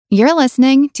You're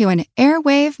listening to an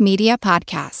Airwave Media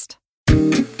Podcast.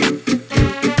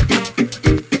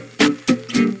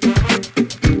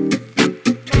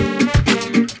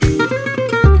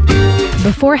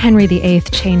 Before Henry VIII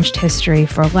changed history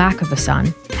for lack of a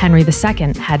son, Henry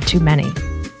II had too many.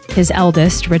 His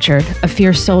eldest, Richard, a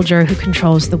fierce soldier who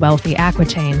controls the wealthy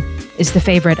Aquitaine, is the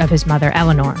favorite of his mother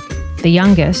Eleanor. The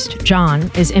youngest,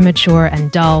 John, is immature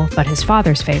and dull, but his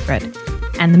father's favorite.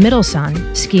 And the middle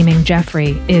son, scheming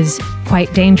Geoffrey, is,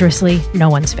 quite dangerously, no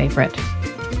one's favorite.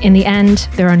 In the end,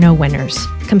 there are no winners.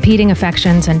 Competing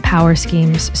affections and power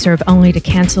schemes serve only to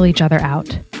cancel each other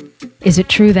out. Is it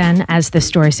true then, as this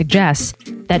story suggests,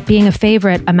 that being a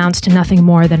favorite amounts to nothing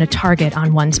more than a target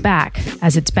on one's back,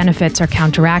 as its benefits are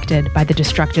counteracted by the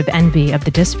destructive envy of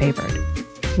the disfavored?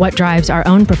 What drives our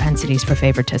own propensities for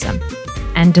favoritism?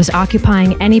 And does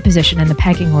occupying any position in the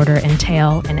pecking order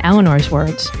entail, in Eleanor's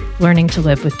words, learning to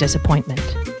live with disappointment?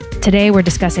 Today we're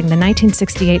discussing the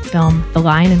 1968 film The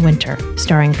Lion in Winter,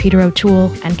 starring Peter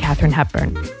O'Toole and Katharine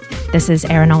Hepburn. This is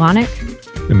Erin Alanik.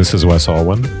 And this is Wes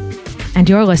Alwan. And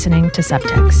you're listening to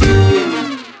Subtext.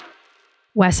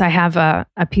 Wes, I have a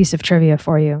piece of trivia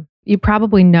for you. You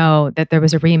probably know that there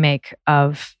was a remake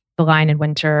of The Lion in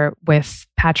Winter with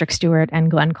Patrick Stewart and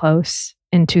Glenn Close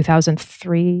in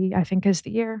 2003, I think is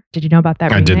the year. Did you know about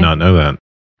that remake? I did not know that.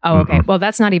 Oh, okay. Well,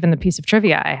 that's not even the piece of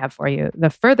trivia I have for you. The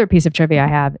further piece of trivia I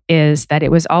have is that it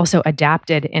was also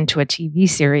adapted into a TV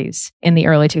series in the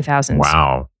early 2000s.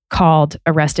 Wow. Called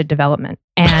Arrested Development.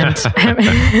 And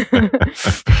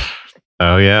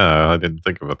oh, yeah. I didn't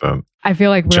think about that. I feel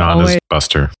like we're John always... is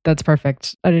Buster. That's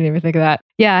perfect. I didn't even think of that.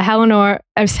 Yeah, Eleanor,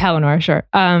 sure.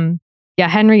 Yeah,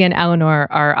 Henry and Eleanor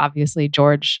are obviously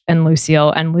George and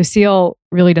Lucille. And Lucille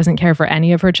really doesn't care for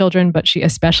any of her children, but she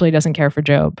especially doesn't care for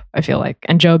Job, I feel like.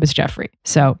 And Job is Geoffrey.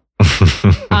 So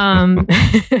I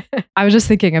was just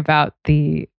thinking about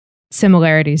the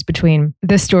similarities between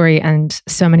this story and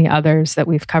so many others that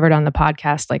we've covered on the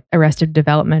podcast, like Arrested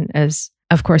Development is,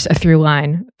 of course, a through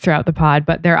line throughout the pod,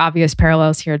 but there are obvious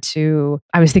parallels here too.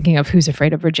 I was thinking of Who's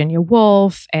Afraid of Virginia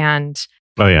Woolf and...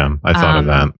 Oh yeah, I thought of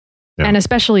that. Yeah. And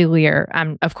especially Lear.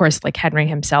 Of course, like Henry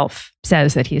himself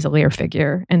says that he's a Lear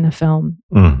figure in the film.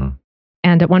 Mm-hmm.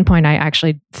 And at one point I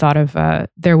actually thought of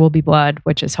There Will Be Blood,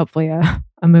 which is hopefully a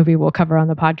movie we'll cover on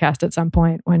the podcast at some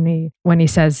point when he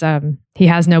says he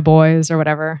has no boys or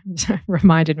whatever.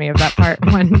 Reminded me of that part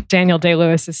when Daniel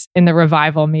Day-Lewis is in the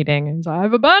revival meeting and he's like,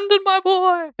 I've abandoned my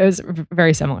boy. It was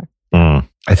very similar.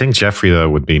 I think Geoffrey, though,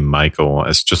 would be Michael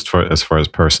as far as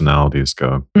personalities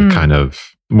go. Kind of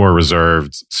more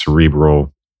reserved,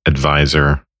 cerebral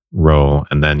advisor role.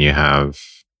 And then you have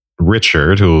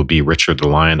Richard, who will be Richard the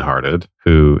Lionhearted,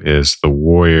 who is the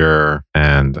warrior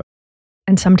and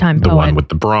sometime the poet. one with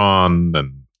the brawn.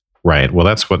 And right. Well,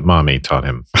 that's what mommy taught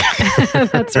him.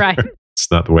 That's right.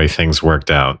 It's not the way things worked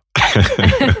out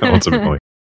ultimately.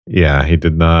 Yeah, he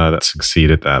did not succeed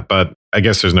at that. But I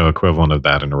guess there's no equivalent of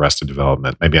that in Arrested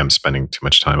Development. Maybe I'm spending too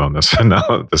much time on this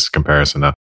now, this comparison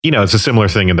now. It's a similar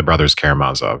thing in the Brothers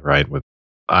Karamazov, right? With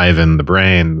Ivan, the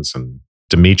brains, and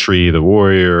Dmitri, the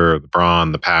warrior, the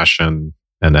brawn, the passion,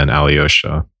 and then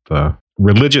Alyosha, the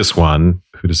religious one.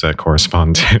 Who does that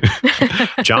correspond to?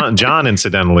 John,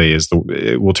 incidentally,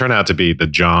 it will turn out to be the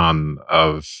John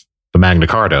of the Magna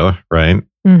Carta, right?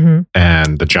 Mm-hmm.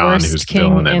 And the John Worst who's the king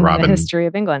villain in Robin. The history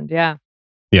of England, yeah.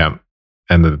 Yeah.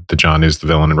 And the John who's the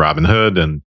villain in Robin Hood.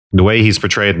 And the way he's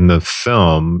portrayed in the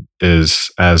film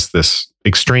is as this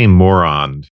extreme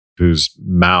moron whose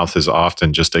mouth is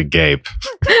often just agape,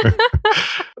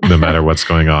 no matter what's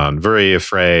going on. Very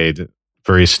afraid,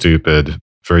 very stupid,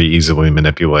 very easily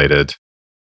manipulated.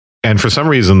 And for some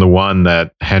reason, the one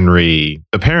that Henry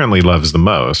apparently loves the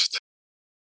most,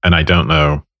 and I don't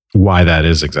know why that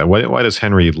is exactly. Why does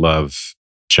Henry love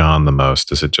John the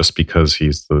most? Is it just because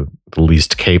he's the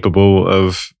least capable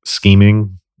of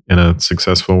scheming in a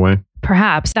successful way?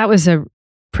 Perhaps. That was a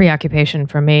preoccupation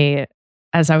for me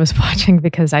as I was watching,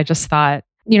 because I just thought,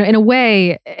 in a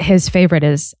way, his favorite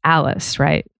is Alice,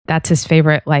 right? That's his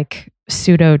favorite, like,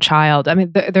 pseudo child. I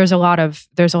mean, there's a lot of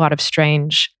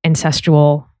strange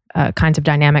incestual kinds of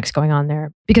dynamics going on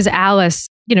there, because Alice,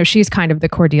 she's kind of the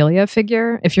Cordelia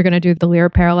figure. If you're going to do the Lear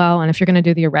parallel, and if you're going to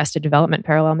do the Arrested Development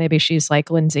parallel, maybe she's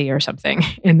like Lindsay or something,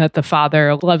 in that the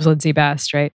father loves Lindsay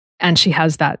best, right? And she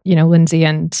has that, Lindsay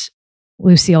and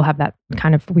Lucille have that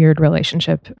kind of weird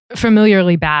relationship,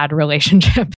 familiarly bad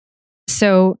relationship.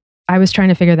 So I was trying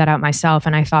to figure that out myself.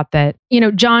 And I thought that,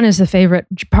 John is the favorite,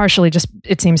 partially just,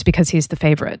 it seems, because he's the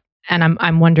favorite. And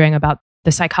I'm wondering about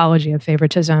the psychology of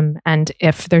favoritism and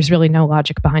if there's really no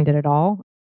logic behind it at all.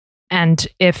 And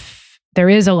if there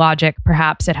is a logic,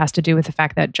 perhaps it has to do with the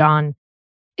fact that John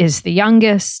is the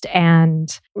youngest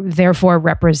and therefore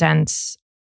represents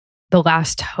the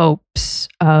last hopes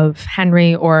of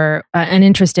Henry, or an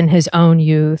interest in his own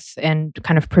youth and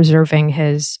kind of preserving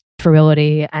his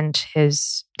virility and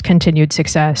his continued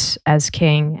success as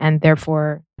king. And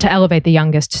therefore, to elevate the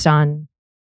youngest son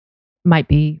might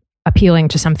be appealing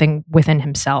to something within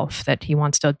himself that he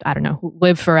wants to, I don't know,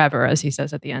 live forever, as he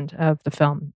says at the end of the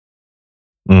film.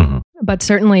 Mm-hmm. But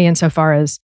certainly insofar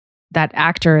as that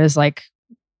actor is like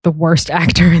the worst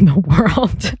actor in the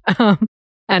world.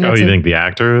 And you think the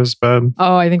actor is bad?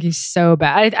 Oh, I think he's so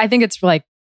bad. I think it's like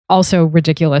also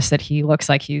ridiculous that he looks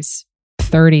like he's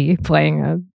 30 playing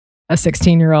a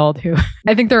 16-year-old who,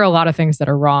 I think there are a lot of things that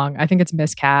are wrong. I think it's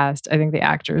miscast. I think the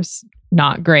actor's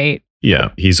not great. Yeah,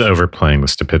 he's overplaying the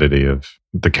stupidity of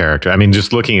the character. I mean,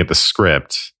 just looking at the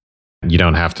script, you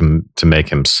don't have to make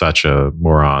him such a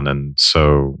moron. And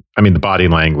so, I mean, the body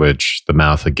language, the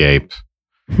mouth agape,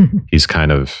 he's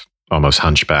kind of almost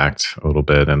hunchbacked a little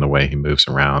bit in the way he moves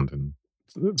around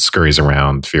and scurries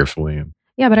around fearfully.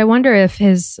 Yeah, but I wonder if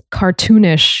his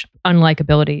cartoonish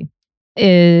unlikability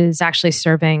is actually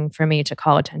serving for me to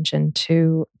call attention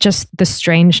to just the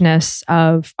strangeness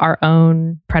of our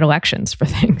own predilections for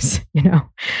things, you know?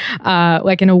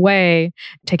 Like in a way,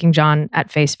 taking John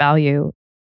at face value,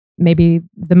 maybe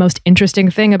the most interesting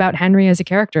thing about Henry as a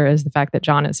character is the fact that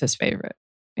John is his favorite,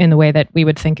 in the way that we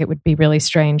would think it would be really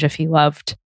strange if he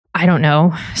loved, I don't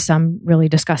know, some really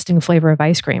disgusting flavor of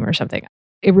ice cream or something.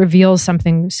 It reveals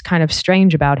something kind of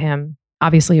strange about him,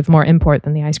 obviously of more import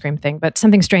than the ice cream thing, but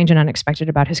something strange and unexpected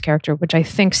about his character, which I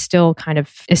think still kind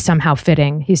of is somehow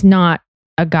fitting. He's not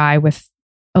a guy with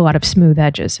a lot of smooth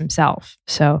edges himself.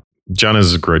 So John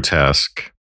is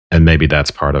grotesque, and maybe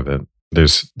that's part of it.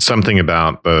 There's something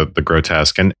about the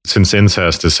grotesque, and since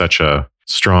incest is such a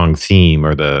strong theme,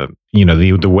 or the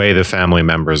way the family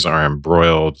members are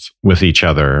embroiled with each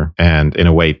other and in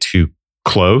a way too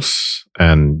close,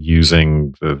 and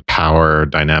using the power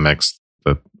dynamics,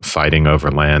 the fighting over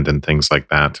land and things like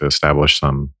that to establish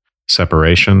some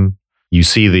separation. You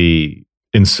see the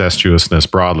incestuousness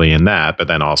broadly in that, but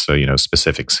then also,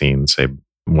 specific scenes, say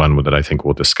one that I think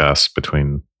we'll discuss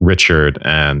between Richard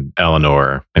and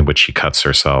Eleanor, in which she cuts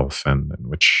herself, and in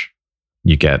which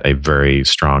you get a very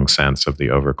strong sense of the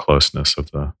over closeness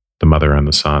of the mother and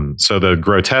the son. So the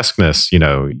grotesqueness,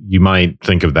 you might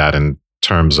think of that in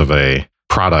terms of a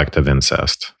product of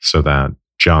incest, so that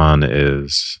John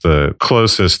is the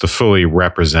closest to fully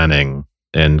representing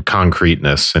in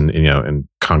concreteness and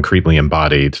concretely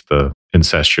embodied the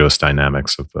incestuous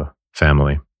dynamics of the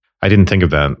family. I didn't think of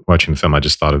that watching the film. I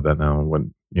just thought of that now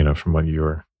from what you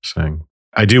were saying.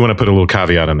 I do want to put a little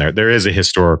caveat in there. There is a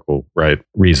historical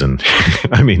reason.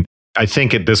 I mean, I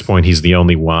think at this point, he's the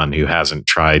only one who hasn't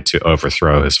tried to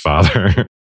overthrow his father,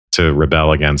 to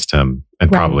rebel against him.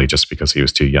 And probably just because he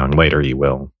was too young. Later he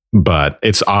will. But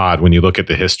it's odd when you look at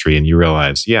the history and you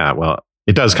realize,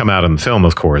 it does come out in the film,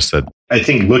 of course, that I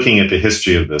think looking at the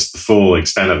history of this, the full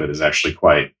extent of it is actually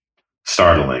quite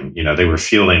startling. They were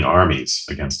fielding armies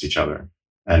against each other.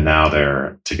 And now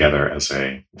they're together as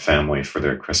a family for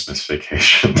their Christmas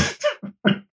vacation.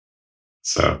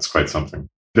 So it's quite something.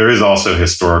 There is also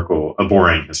a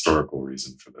boring historical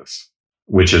reason for this,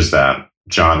 which is that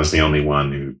John is the only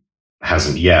one who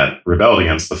hasn't yet rebelled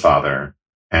against the father.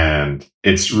 And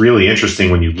it's really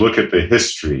interesting when you look at the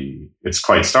history, it's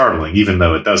quite startling, even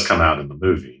though it does come out in the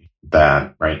movie,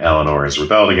 that Eleanor has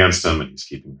rebelled against him and he's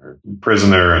keeping her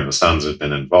prisoner and the sons have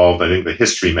been involved. I think the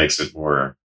history makes it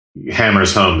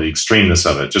hammers home the extremeness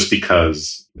of it, just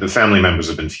because the family members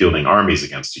have been fielding armies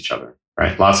against each other,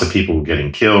 right? Lots of people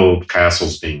getting killed,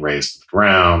 castles being razed to the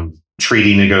ground,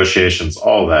 treaty negotiations,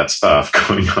 all that stuff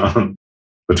going on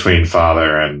between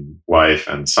father and wife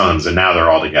and sons. And now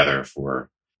they're all together for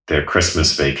their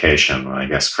Christmas vacation. I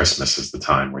guess Christmas is the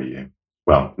time where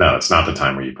no, it's not the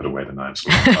time where you put away the knives.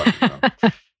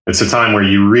 It's a time where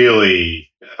you really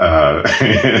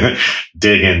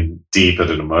dig in deep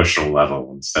at an emotional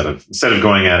level. Instead of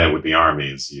going at it with the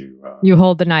armies, you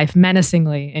hold the knife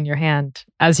menacingly in your hand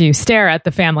as you stare at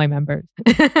the family members.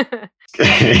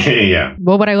 Yeah.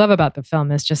 Well, what I love about the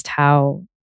film is just how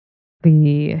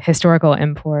the historical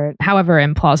import, however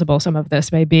implausible some of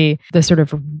this may be, the sort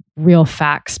of real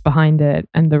facts behind it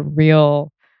and the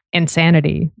real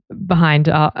insanity behind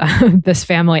this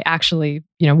family actually,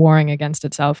 warring against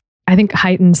itself, I think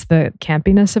heightens the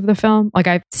campiness of the film. Like,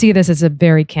 I see this as a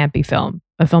very campy film,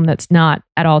 a film that's not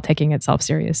at all taking itself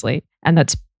seriously, and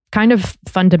that's kind of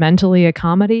fundamentally a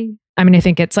comedy. I mean, I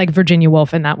think it's like Virginia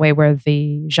Woolf in that way, where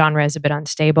the genre is a bit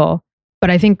unstable. But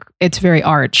I think it's very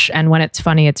arch. And when it's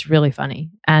funny, it's really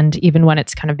funny. And even when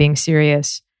it's kind of being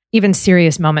serious, even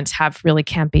serious moments have really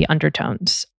campy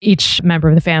undertones. Each member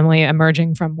of the family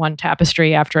emerging from one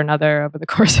tapestry after another over the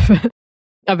course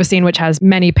of a scene, which has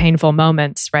many painful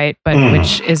moments, right? But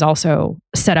which is also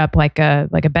set up like a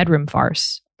bedroom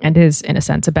farce, and is, in a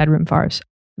sense, a bedroom farce.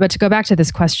 But to go back to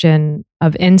this question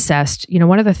of incest,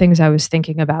 one of the things I was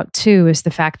thinking about too is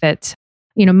the fact that,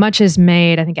 much is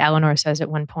made. I think Eleanor says at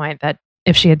one point that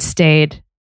if she had stayed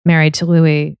married to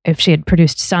Louis, if she had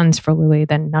produced sons for Louis,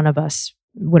 then none of us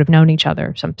would have known each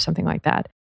other, something like that.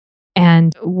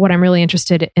 And what I'm really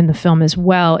interested in the film as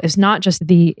well is not just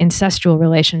the incestual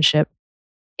relationship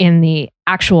in the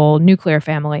actual nuclear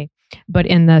family, but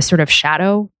in the sort of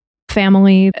shadow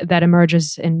family that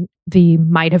emerges in the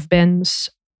might have beens.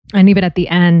 And even at the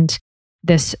end,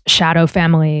 this shadow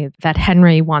family that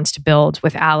Henry wants to build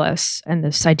with Alice, and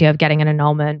this idea of getting an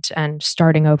annulment and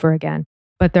starting over again.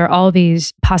 But there are all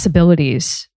these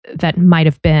possibilities that might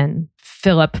have been.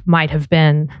 Philip might have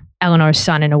been Eleanor's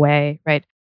son in a way, right?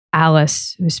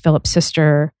 Alice, who's Philip's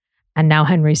sister and now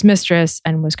Henry's mistress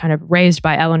and was kind of raised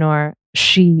by Eleanor,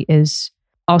 she is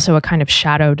also a kind of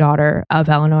shadow daughter of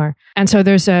Eleanor. And so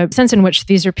there's a sense in which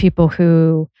these are people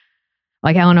who,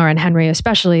 like Eleanor and Henry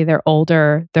especially, they're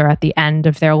older, they're at the end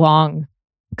of their long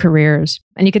careers.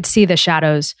 And you could see the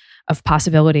shadows of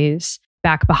possibilities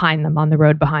back behind them, on the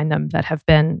road behind them, that have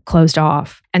been closed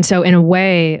off. And so in a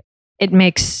way, it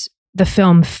makes the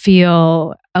film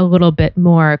feel a little bit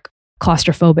more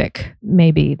claustrophobic,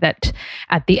 maybe, that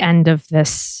at the end of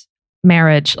this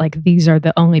marriage, like, these are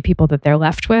the only people that they're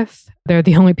left with. They're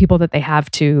the only people that they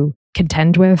have to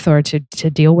contend with or to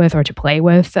deal with or to play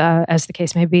with, as the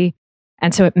case may be.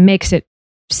 And so it makes it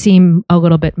seem a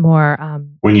little bit more...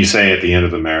 when you say at the end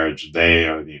of the marriage,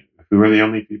 who are the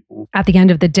only people? At the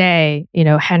end of the day,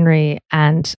 Henry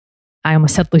and, I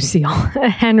almost said Lucille,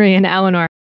 Henry and Eleanor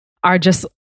are just,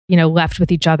 left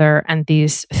with each other and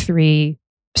these three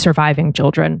surviving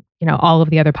children. All of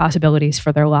the other possibilities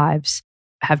for their lives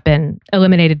have been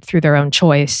eliminated through their own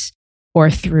choice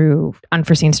or through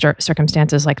unforeseen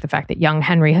circumstances, like the fact that young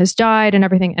Henry has died and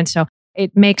everything. And so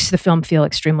it makes the film feel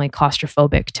extremely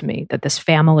claustrophobic to me, that this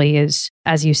family is,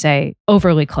 as you say,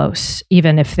 overly close,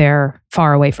 even if they're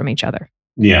far away from each other.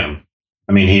 Yeah.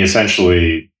 I mean, he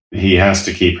has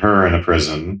to keep her in a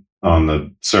prison on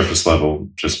the surface level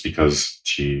just because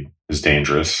she is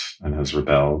dangerous and has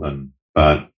rebelled.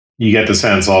 But you get the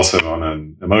sense also on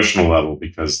an emotional level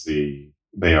because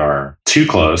they are too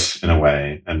close in a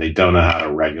way, and they don't know how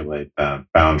to regulate that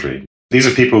boundary. These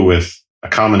are people with a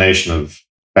combination of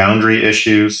boundary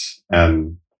issues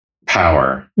and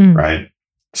power, right?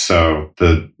 So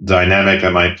the dynamic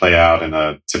that might play out in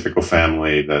a typical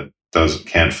family that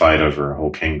can't fight over a whole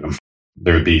kingdom,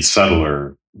 there would be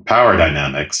subtler power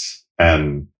dynamics,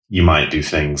 and you might do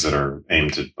things that are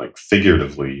aimed to, like,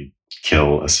 figuratively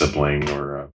kill a sibling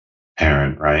or a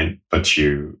parent, right? But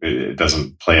it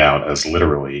doesn't play out as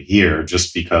literally here,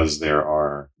 just because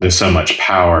there's so much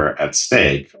power at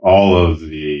stake. All of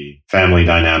the family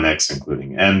dynamics,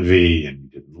 including envy and you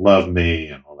didn't love me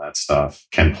and all that stuff,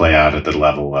 can play out at the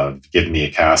level of, give me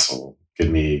a castle, give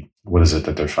me, what is it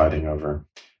that they're fighting over?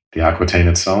 The Aquitaine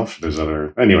itself?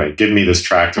 Anyway, give me this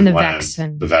tract of land.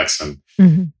 The Vexin.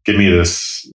 Mm-hmm. Give me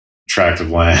this tract of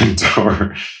land,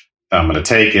 or I'm going to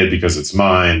take it because it's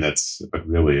mine. But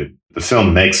really, the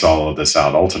film makes all of this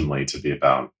out ultimately to be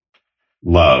about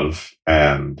love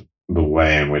and the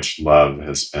way in which love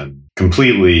has been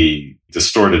completely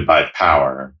distorted by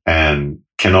power and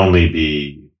can only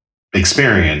be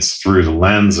experienced through the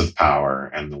lens of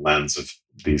power and the lens of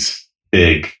these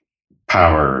big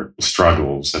power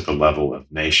struggles at the level of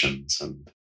nations and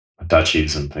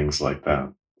duchies and things like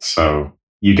that. So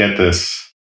you get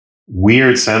this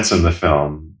weird sense in the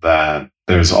film that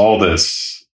there's all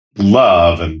this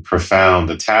love and profound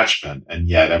attachment, and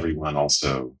yet everyone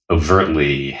also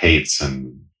overtly hates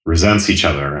and resents each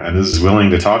other and is willing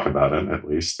to talk about it. At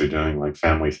least they're doing, like,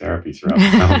 family therapy throughout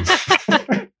the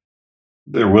film.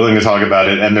 They're willing to talk about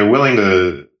it, and they're willing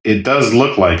to... It does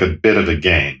look like a bit of a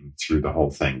game through the whole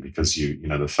thing, because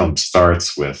the film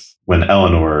starts with when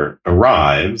Eleanor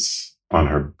arrives on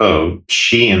her boat.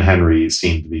 She and Henry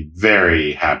seem to be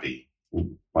very happy,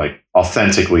 like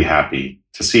authentically happy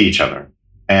to see each other.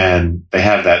 And they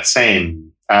have that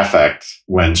same affect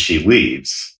when she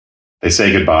leaves. They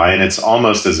say goodbye, and it's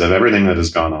almost as if everything that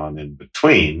has gone on in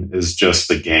between is just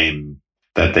the game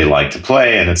that they like to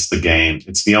play, and it's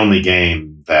the only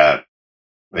game that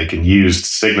they can use to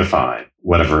signify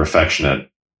whatever affectionate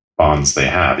bonds they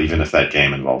have, even if that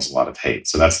game involves a lot of hate.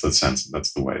 So that's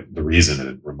the reason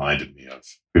it reminded me of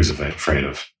Who's Afraid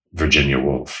of Virginia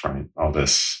Woolf, right? All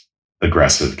this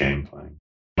aggressive game playing.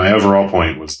 My overall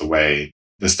point was the way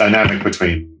this dynamic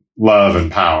between love and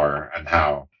power, and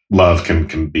how love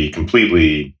can be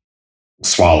completely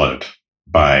swallowed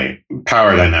by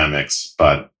power dynamics,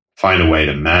 but find a way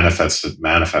to manifest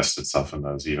itself in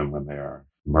those, even when they are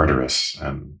murderous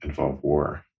and involve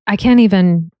war. I can't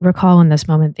even recall in this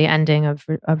moment the ending of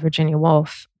Virginia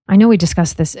Woolf. I know we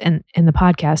discussed this in the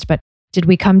podcast, but did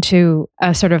we come to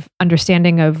a sort of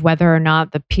understanding of whether or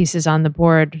not the pieces on the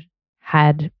board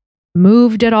had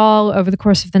moved at all over the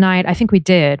course of the night? I think we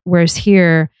did. Whereas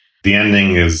here, the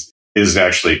ending is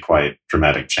actually quite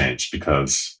dramatic change,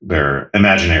 because their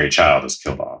imaginary child is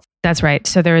killed off. That's right.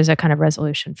 So there is a kind of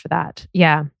resolution for that.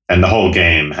 Yeah. And the whole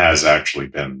game has actually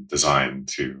been designed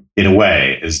to, in a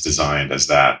way, is designed as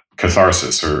that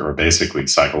catharsis or basically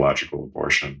psychological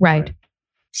abortion. Right.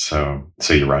 So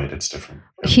you're right. It's different.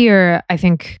 Here, I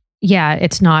think, yeah,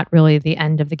 it's not really the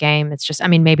end of the game. It's just, I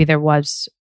mean, maybe they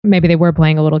were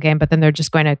playing a little game, but then they're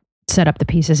just going to set up the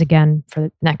pieces again for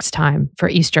the next time, for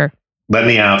Easter. Let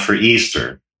me out for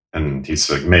Easter. And he's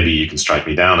like, maybe you can strike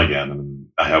me down again, and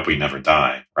I hope we never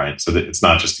die, right? So that it's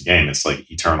not just a game, it's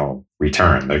like eternal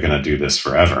return. They're going to do this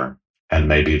forever. And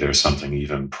maybe there's something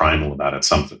even primal about it,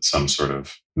 some sort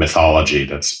of mythology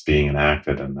that's being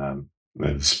enacted, and then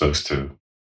it's supposed to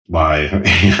lie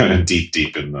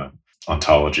deep in the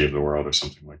ontology of the world or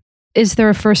something like that. Is there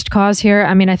a first cause here?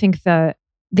 I mean, I think the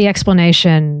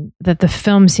explanation that the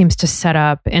film seems to set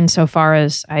up, insofar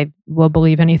as I will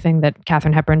believe anything that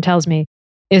Katharine Hepburn tells me,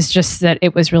 is just that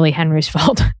it was really Henry's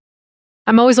fault.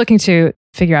 I'm always looking to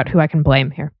figure out who I can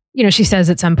blame here. You know, she says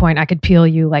at some point, I could peel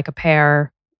you like a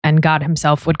pear, and God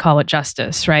himself would call it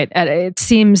justice, right? It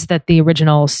seems that the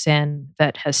original sin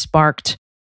that has sparked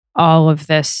all of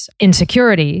this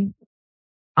insecurity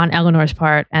on Eleanor's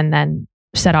part and then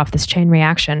set off this chain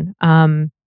reaction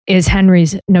is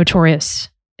Henry's notorious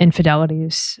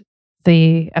infidelities.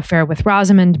 The affair with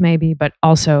Rosamond, maybe, but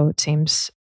also it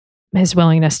seems his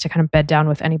willingness to kind of bed down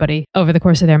with anybody over the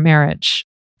course of their marriage.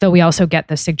 Though we also get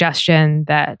the suggestion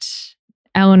that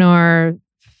Eleanor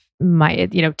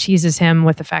might, teases him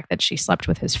with the fact that she slept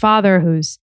with his father,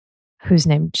 who's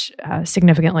named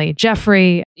significantly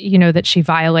Geoffrey, that she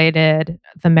violated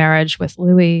the marriage with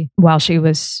Louis while she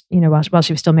was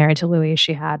still married to Louis.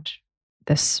 She had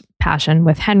this passion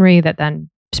with Henry that then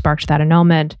sparked that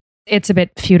annulment. It's a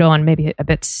bit futile and maybe a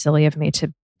bit silly of me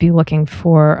to be looking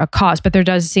for a cause, but there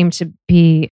does seem to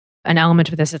be an element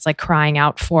of this. It's like crying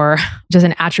out for just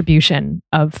an attribution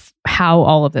of how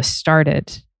all of this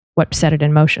started, what set it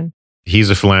in motion.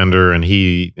 He's a philanderer, and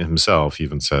he himself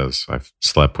even says, I've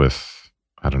slept with,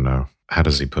 I don't know, how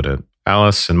does he put it?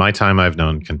 Alice, in my time I've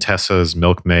known contessas,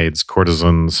 milkmaids,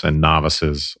 courtesans, and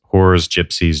novices, whores,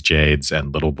 gypsies, jades,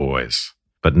 and little boys.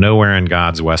 But nowhere in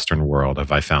God's Western world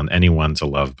have I found anyone to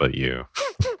love but you.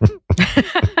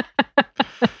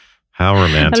 How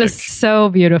romantic. That is so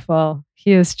beautiful.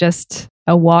 He is just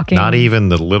a walking Not even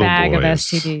the little bag boys of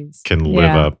STDs. can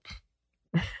live up.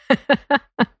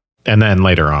 And then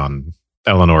later on,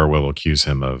 Eleanor will accuse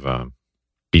him of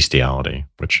bestiality,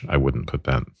 which I wouldn't put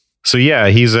that. So yeah,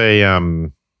 he's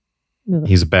a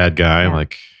bad guy,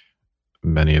 like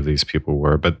many of these people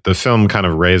were. But the film kind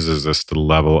of raises this to the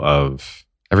level of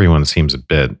everyone seems a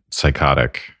bit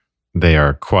psychotic. They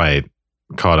are quite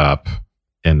caught up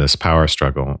in this power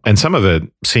struggle. And some of it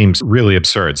seems really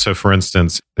absurd. So for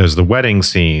instance, there's the wedding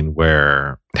scene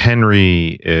where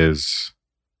Henry is,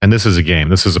 and this is a game,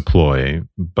 this is a ploy,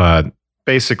 but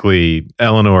basically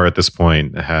Eleanor at this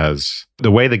point has,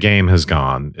 the way the game has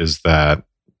gone is that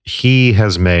he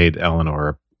has made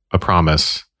Eleanor a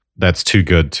promise that's too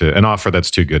good to, an offer that's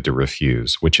too good to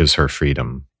refuse, which is her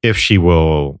freedom. If she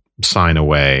will sign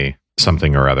away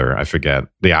something or other, I forget,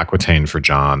 the Aquitaine for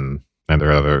John, and there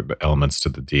are other elements to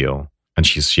the deal. And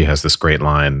she has this great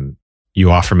line, you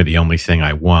offer me the only thing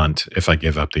I want if I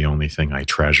give up the only thing I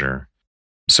treasure.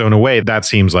 So in a way, that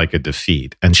seems like a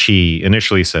defeat. And she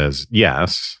initially says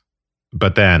yes,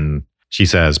 but then she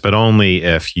says, but only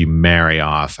if you marry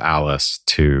off Alice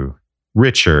to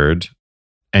Richard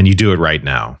and you do it right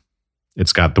now.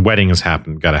 The wedding has got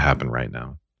to happen right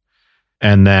now.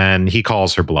 And then he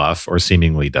calls her bluff, or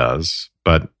seemingly does.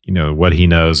 But what he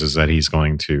knows is that he's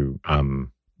going to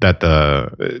that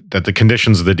the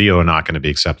conditions of the deal are not going to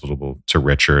be acceptable to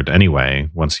Richard anyway.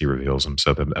 Once he reveals him,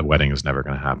 so that a wedding is never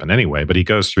going to happen anyway. But he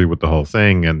goes through with the whole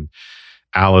thing, and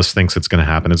Alice thinks it's going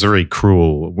to happen. It's very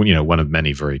cruel. One of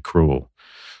many very cruel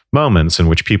moments in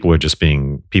which people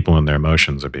in their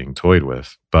emotions are being toyed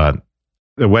with. But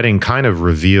the wedding kind of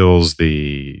reveals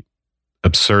the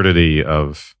absurdity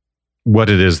of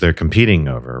what it is they're competing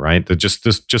over, right? Just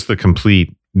the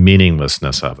complete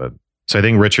meaninglessness of it. So I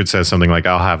think Richard says something like,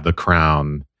 I'll have the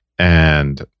crown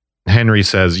and Henry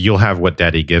says, "You'll have what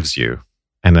Daddy gives you."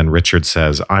 And then Richard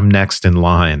says, "I'm next in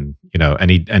line,"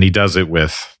 and he does it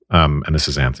with, and this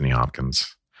is Anthony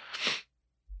Hopkins,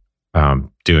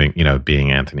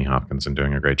 being Anthony Hopkins and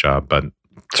doing a great job, but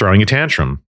throwing a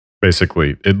tantrum.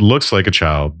 Basically, it looks like a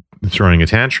child throwing a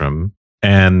tantrum,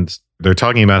 and they're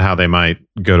talking about how they might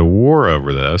go to war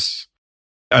over this.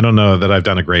 I don't know that I've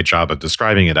done a great job of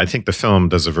describing it. I think the film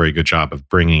does a very good job of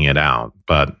bringing it out,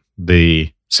 but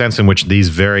the sense in which these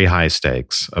very high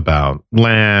stakes about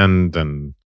land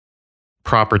and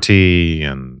property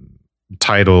and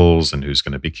titles and who's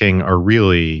going to be king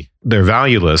they're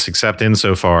valueless, except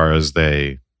insofar as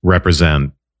they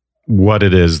represent what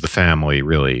it is the family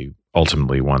really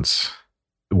ultimately wants,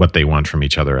 what they want from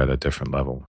each other at a different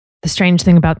level. The strange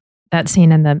thing about that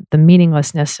scene and the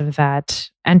meaninglessness of that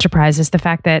enterprise is the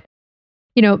fact that,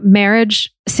 marriage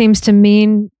seems to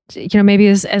mean, maybe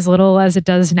as little as it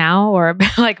does now, or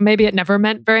like maybe it never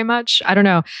meant very much. I don't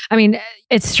know. I mean,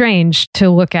 it's strange to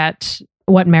look at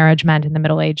what marriage meant in the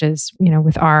Middle Ages,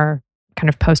 with our kind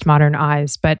of postmodern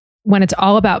eyes. But when it's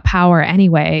all about power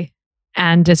anyway,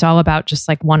 and it's all about just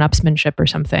like one-upsmanship or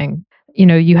something,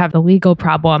 you have the legal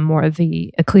problem or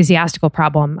the ecclesiastical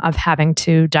problem of having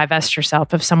to divest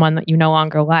yourself of someone that you no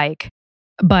longer like.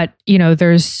 But,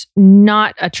 there's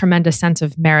not a tremendous sense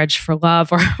of marriage for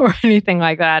love or anything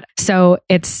like that. So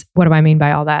what do I mean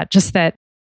by all that? Just that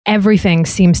everything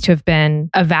seems to have been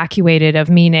evacuated of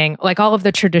meaning, like all of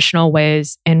the traditional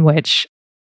ways in which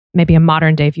maybe a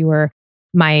modern day viewer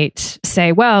might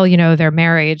say, well, they're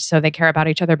married, so they care about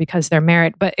each other because they're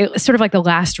married. But it's sort of like the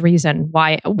last reason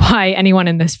why anyone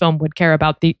in this film would care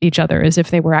about each other is if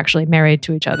they were actually married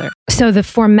to each other. So the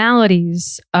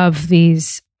formalities of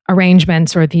these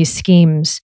arrangements or these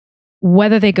schemes,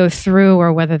 whether they go through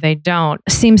or whether they don't,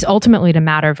 seems ultimately to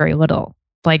matter very little.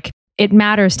 Like, it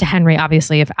matters to Henry,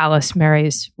 obviously, if Alice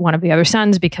marries one of the other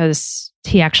sons because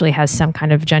he actually has some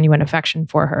kind of genuine affection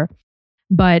for her.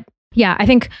 But yeah, I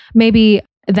think maybe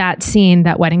that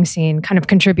wedding scene kind of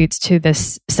contributes to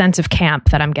this sense of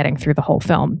camp that I'm getting through the whole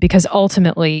film, because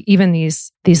ultimately, even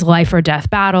these life or death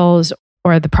battles,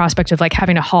 or the prospect of like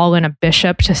having to haul in a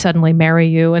bishop to suddenly marry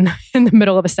you in the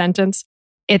middle of a sentence,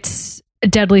 it's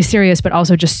deadly serious, but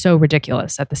also just so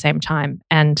ridiculous at the same time.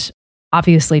 And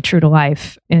obviously true to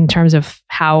life in terms of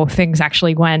how things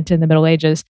actually went in the Middle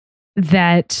Ages,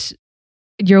 that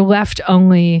you're left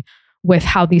only with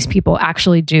how these people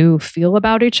actually do feel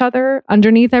about each other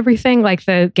underneath everything. Like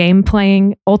the game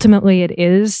playing, ultimately it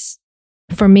is,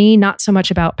 for me, not so much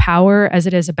about power as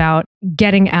it is about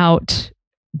getting out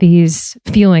these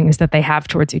feelings that they have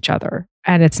towards each other.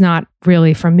 And it's not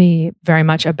really, for me, very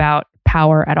much about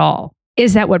power at all.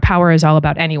 Is that what power is all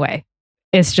about anyway?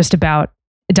 It's just about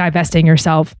divesting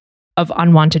yourself of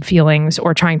unwanted feelings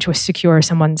or trying to secure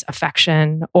someone's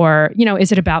affection? Or,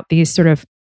 is it about these sort of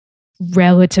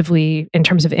relatively, in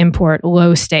terms of import,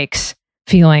 low stakes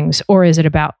feelings? Or is it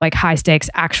about like high stakes,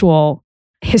 actual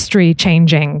history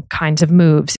changing kinds of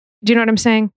moves? Do you know what I'm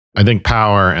saying? I think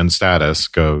power and status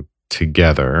go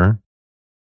together,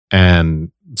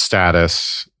 and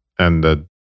status and the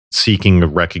seeking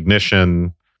of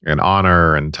recognition and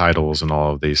honor and titles and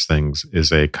all of these things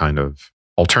is a kind of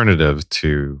alternative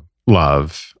to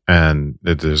love. And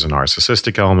there's a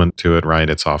narcissistic element to it, right?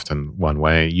 It's often one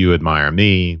way. You admire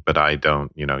me, but I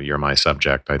don't, you're my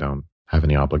subject. I don't have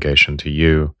any obligation to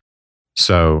you.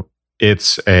 So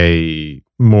it's a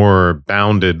more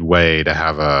bounded way to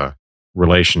have a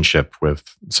relationship with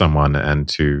someone and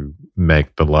to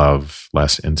make the love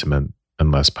less intimate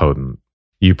and less potent.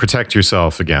 You protect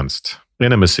yourself against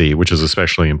intimacy, which is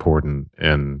especially important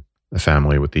in a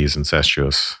family with these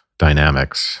incestuous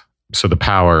dynamics. So the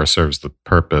power serves the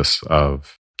purpose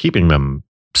of keeping them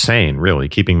sane, really,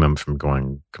 keeping them from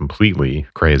going completely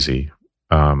crazy,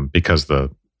 because the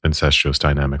incestuous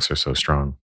dynamics are so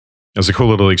strong. There's a cool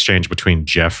little exchange between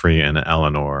Jeffrey and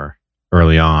Eleanor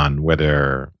early on where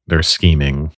they're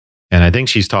scheming. And I think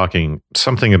she's talking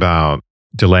something about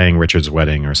delaying Richard's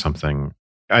wedding or something.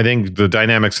 I think the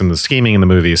dynamics and the scheming in the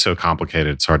movie is so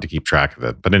complicated, it's hard to keep track of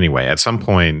it. But anyway, at some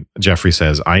point, Jeffrey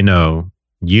says, I know,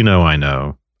 you know I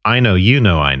know, I know you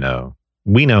know I know,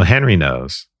 we know Henry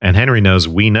knows, and Henry knows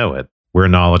we know it. We're a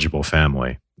knowledgeable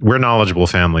family. We're a knowledgeable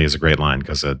family is a great line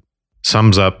because it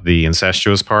sums up the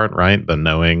incestuous part, right? The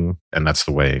knowing. And that's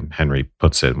the way Henry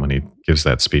puts it when he gives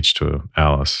that speech to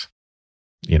Alice.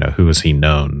 Who is he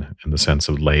known in the sense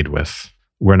of laid with?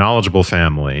 We're a knowledgeable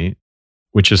family,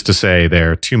 which is to say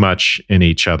they're too much in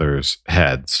each other's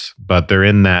heads, but they're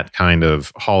in that kind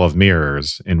of hall of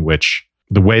mirrors in which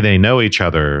the way they know each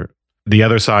other, the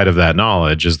other side of that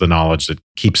knowledge is the knowledge that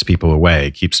keeps people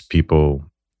away, keeps people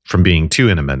from being too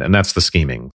intimate. And that's the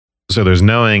scheming. So there's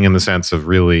knowing in the sense of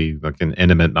really like an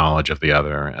intimate knowledge of the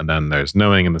other. And then there's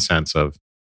knowing in the sense of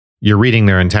you're reading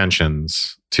their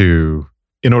intentions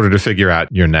in order to figure out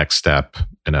your next step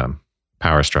in a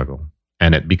power struggle.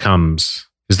 And it becomes,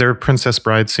 is there a Princess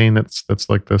Bride scene that's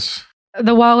like this?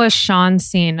 The Wallace Shawn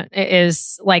scene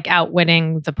is like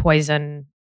outwitting the poison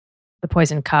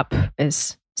cup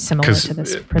is similar to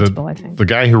this principle, I think. The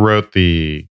guy who wrote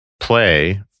the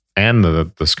play and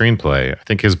the screenplay, I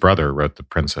think his brother wrote The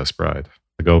Princess Bride,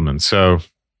 the Goldman. So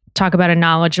talk about a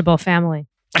knowledgeable family.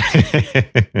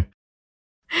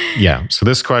 Yeah. So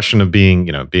this question of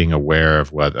being aware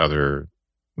of what other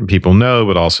people know,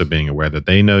 but also being aware that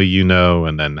they know you know,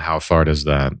 and then how far does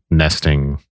that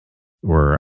nesting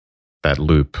or that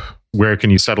loop, where can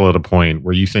you settle at a point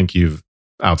where you think you've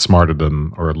outsmarted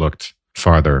them or looked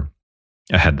farther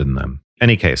ahead than them?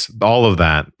 Any case, all of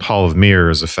that Hall of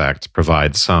Mirrors effect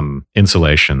provides some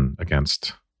insulation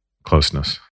against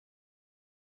closeness.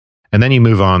 And then you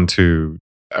move on to,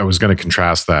 I was going to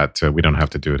contrast that to, we don't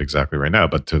have to do it exactly right now,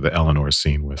 but to the Eleanor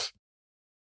scene with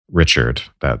Richard,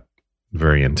 that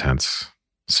very intense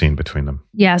scene between them.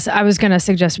 Yes, I was going to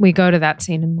suggest we go to that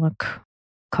scene and look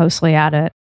closely at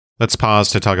it. Let's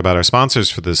pause to talk about our sponsors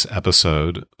for this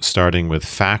episode, starting with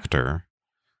Factor.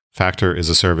 Factor is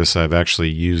a service I've actually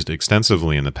used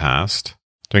extensively in the past.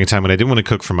 During a time when I didn't want to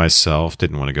cook for myself,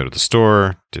 didn't want to go to the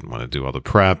store, didn't want to do all the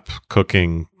prep,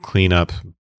 cooking, cleanup.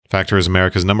 Factor is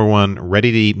America's #1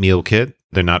 ready-to-eat meal kit.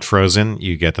 They're not frozen.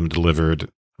 You get them delivered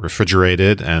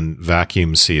refrigerated and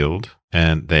vacuum sealed,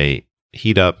 and they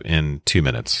heat up in 2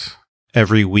 minutes.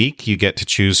 Every week, you get to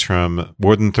choose from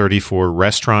more than 34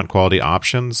 restaurant-quality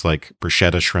options like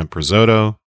bruschetta shrimp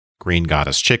risotto, green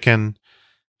goddess chicken,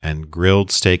 and grilled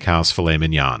steakhouse filet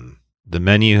mignon. The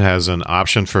menu has an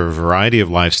option for a variety of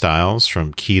lifestyles,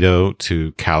 from keto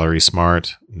to calorie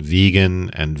smart, vegan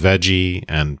and veggie,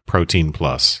 and protein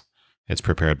plus. It's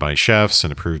prepared by chefs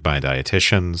and approved by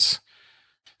dietitians.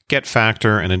 Get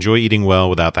Factor and enjoy eating well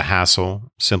without the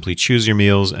hassle. Simply choose your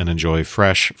meals and enjoy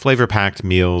fresh, flavor-packed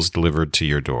meals delivered to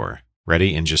your door.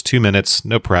 Ready in just 2 minutes,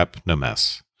 no prep, no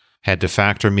mess. Head to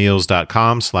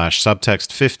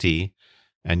factormeals.com/subtext50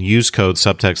 and use code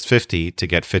subtext50 to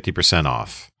get 50%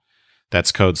 off.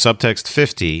 That's code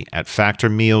subtext50 at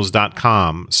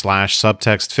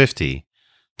factormeals.com/subtext50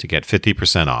 to get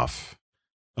 50% off.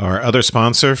 Our other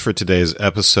sponsor for today's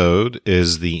episode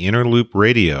is the Inner Loop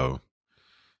Radio.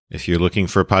 If you're looking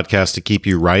for a podcast to keep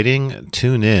you writing,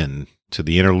 tune in to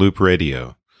the Inner Loop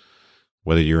Radio.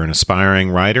 Whether you're an aspiring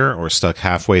writer or stuck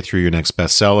halfway through your next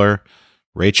bestseller,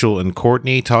 Rachel and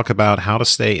Courtney talk about how to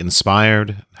stay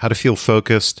inspired, how to feel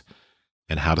focused,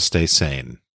 and how to stay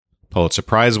sane. Pulitzer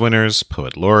Prize winners,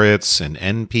 poet laureates, and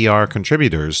NPR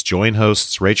contributors join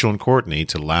hosts Rachel and Courtney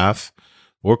to laugh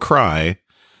or cry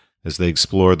as they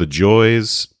explore the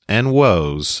joys and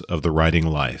woes of the writing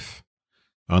life.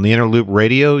 On the Inner Loop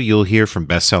Radio, you'll hear from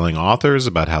best-selling authors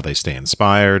about how they stay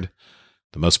inspired,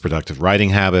 the most productive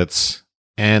writing habits,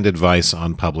 and advice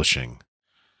on publishing.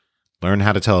 Learn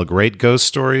how to tell a great ghost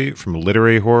story from a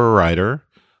literary horror writer,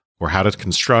 or how to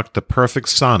construct the perfect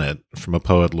sonnet from a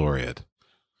poet laureate.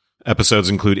 Episodes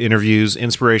include interviews,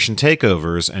 inspiration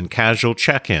takeovers, and casual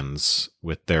check-ins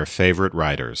with their favorite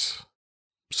writers.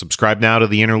 Subscribe now to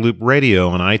the Inner Loop Radio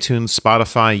on iTunes,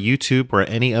 Spotify, YouTube, or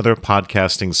any other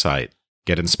podcasting site.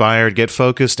 Get inspired, get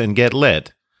focused, and get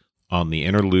lit on the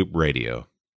Inner Loop Radio.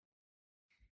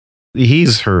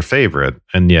 He's her favorite,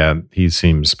 and yeah, he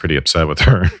seems pretty upset with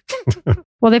her.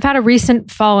 Well, they've had a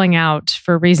recent falling out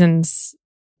for reasons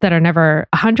that are never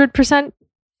 100%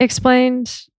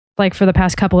 explained. Like for the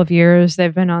past couple of years,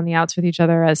 they've been on the outs with each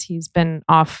other as he's been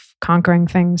off conquering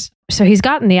things. So he's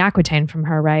gotten the Aquitaine from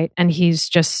her, right? And he's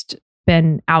just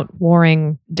been out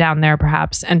warring down there,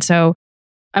 perhaps. And so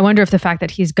I wonder if the fact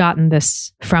that he's gotten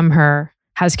this from her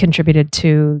has contributed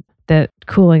to the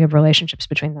cooling of relationships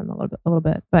between them a little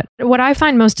bit. But what I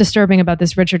find most disturbing about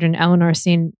this Richard and Eleanor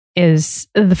scene is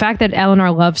the fact that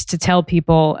Eleanor loves to tell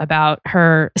people about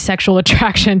her sexual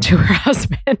attraction to her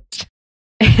husband.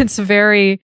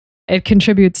 It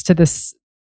contributes to this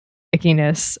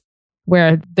ickiness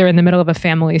where they're in the middle of a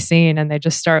family scene and they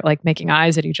just start like making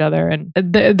eyes at each other. And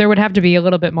there would have to be a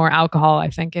little bit more alcohol, I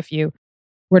think, if you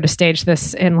were to stage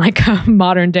this in like a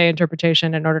modern day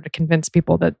interpretation in order to convince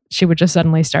people that she would just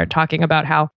suddenly start talking about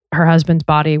how her husband's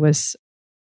body that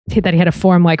he had a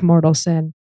form like mortal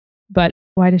sin. But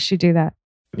why does she do that?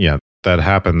 Yeah, that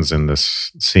happens in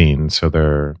this scene. So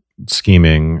they're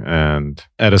scheming, and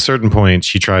at a certain point,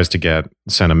 she tries to get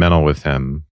sentimental with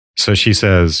him. So she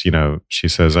says,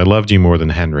 I loved you more than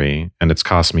Henry, and it's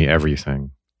cost me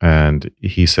everything. And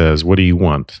he says, what do you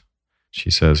want?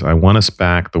 She says, I want us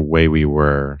back the way we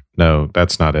were. No,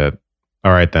 that's not it.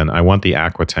 All right, then. I want the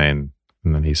Aquitaine.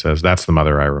 And then he says, that's the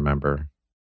mother I remember.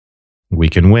 We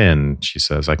can win. She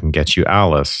says, I can get you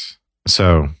Alice.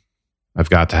 So I've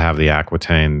got to have the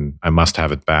Aquitaine. I must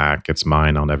have it back. It's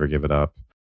mine. I'll never give it up.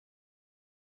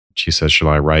 She says, shall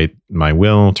I write my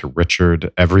will to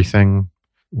Richard everything?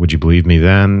 Would you believe me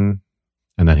then?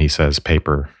 And then he says,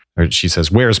 paper. Or she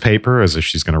says, where's paper? As if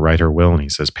she's going to write her will. And he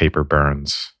says, paper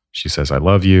burns. She says, I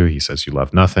love you. He says, you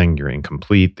love nothing. You're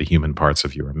incomplete. The human parts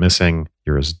of you are missing.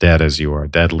 You're as dead as you are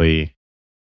deadly.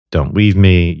 Don't leave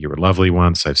me. You were lovely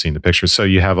once. I've seen the pictures. So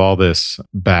you have all this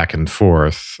back and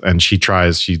forth. And she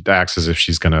acts as if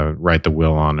she's going to write the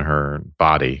will on her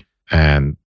body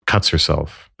and cuts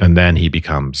herself. And then he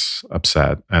becomes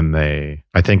upset. And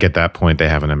I think at that point they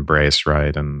have an embrace,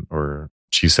 right? Or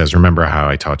she says, remember how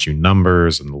I taught you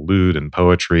numbers and the lute and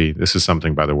poetry? This is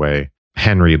something, by the way,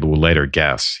 Henry will later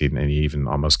guess. He even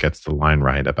almost gets the line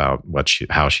right about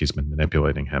how she's been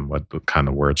manipulating him, what kind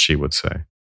of words she would say.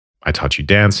 I taught you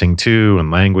dancing too,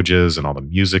 and languages, and all the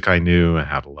music I knew, and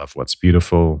how to love what's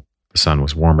beautiful. The sun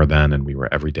was warmer then, and we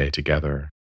were every day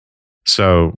together.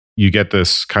 So you get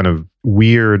this kind of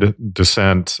weird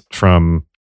descent from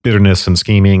bitterness and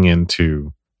scheming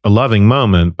into a loving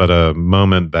moment, but a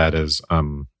moment that has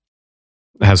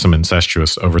some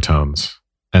incestuous overtones.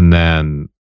 And then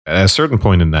at a certain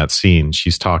point in that scene,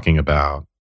 she's talking about,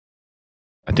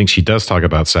 I think she does talk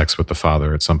about sex with the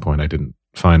father at some point. I didn't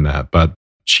find that, but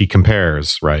she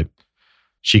compares, right?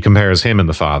 She compares him and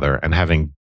the father, and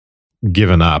having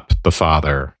given up the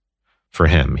father for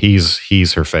him,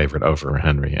 he's her favorite over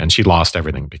Henry, and she lost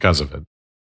everything because of it,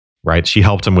 right? She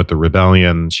helped him with the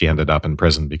rebellion. She ended up in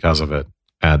prison because of it.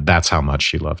 And that's how much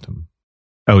she loved him.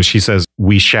 Oh, she says,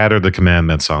 we shattered the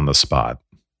commandments on the spot.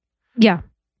 Yeah.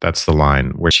 That's the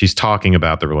line where she's talking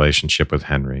about the relationship with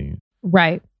Henry.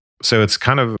 Right. So it's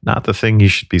kind of not the thing you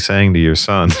should be saying to your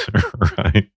son,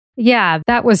 right? Yeah,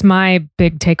 that was my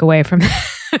big takeaway from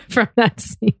that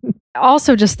scene.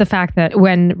 Also, just the fact that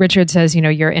when Richard says,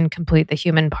 you're incomplete, the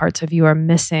human parts of you are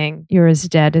missing, you're as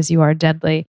dead as you are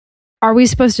deadly. Are we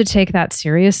supposed to take that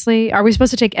seriously? Are we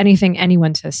supposed to take anything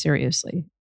anyone says seriously?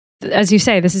 As you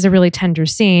say, this is a really tender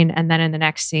scene. And then in the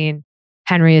next scene,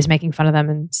 Henry is making fun of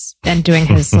them and doing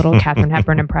his little Katharine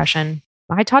Hepburn impression.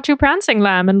 I taught you prancing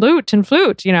lamb and lute and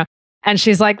flute, And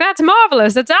she's like, that's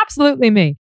marvelous. That's absolutely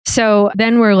me. So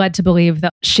then we're led to believe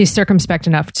that she's circumspect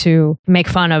enough to make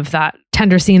fun of that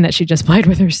tender scene that she just played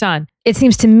with her son. It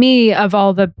seems to me of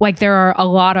all there are a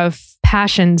lot of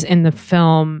passions in the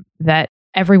film that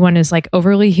everyone is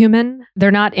overly human.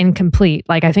 They're not incomplete.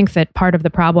 I think that part of the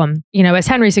problem, as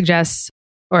Henry suggests,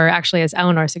 or actually as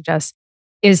Eleanor suggests,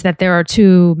 is that there are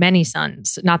too many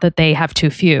sons, not that they have too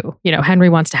few. Henry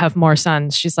wants to have more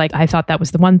sons. She's like, I thought that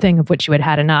was the one thing of which you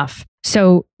had enough.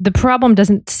 So the problem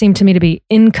doesn't seem to me to be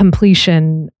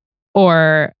incompletion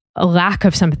or a lack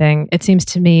of something. It seems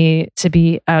to me to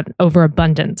be an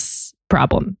overabundance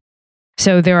problem.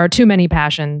 So there are too many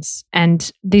passions,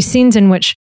 and these scenes in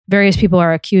which various people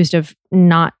are accused of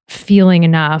not feeling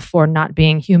enough or not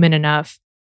being human enough,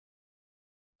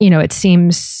 it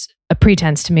seems a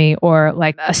pretense to me, or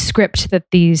like a script that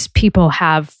these people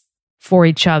have for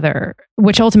each other,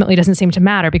 which ultimately doesn't seem to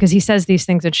matter because he says these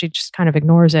things and she just kind of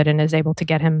ignores it and is able to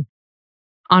get him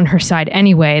on her side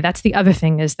anyway. That's the other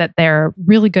thing, is that they're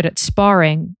really good at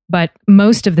sparring, but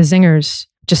most of the zingers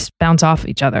just bounce off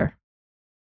each other.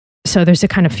 So there's a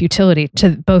kind of futility to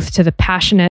both to the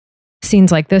passionate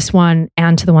scenes like this one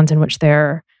and to the ones in which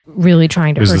they're really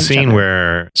trying to hurt each other. There's the scene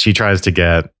where she tries to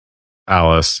get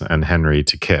Alice and Henry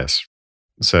to kiss.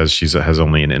 Says she has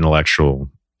only an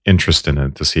intellectual interest in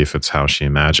it to see if it's how she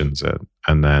imagines it.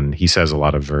 And then he says a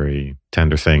lot of very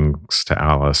tender things to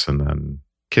Alice and then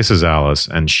kisses Alice,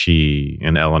 and she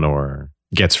and Eleanor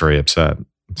gets very upset.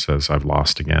 Says, I've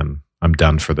lost again. I'm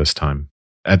done for this time.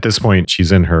 At this point,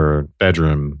 she's in her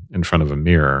bedroom in front of a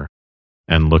mirror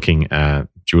and looking at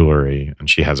jewelry. And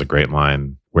she has a great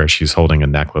line where she's holding a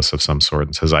necklace of some sort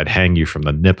and says, I'd hang you from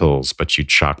the nipples, but you'd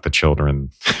shock the children.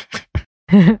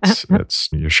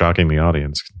 You're shocking the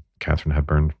audience, Katharine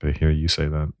Hepburn, to hear you say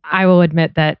that. I will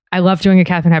admit that I love doing a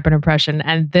Katharine Hepburn impression,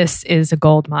 and this is a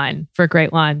gold mine for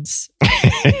great lines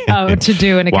to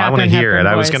do in a Katharine Hepburn I want to hear it.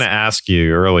 voice. I was going to ask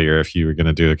you earlier if you were going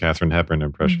to do a Katharine Hepburn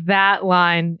impression. That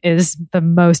line is the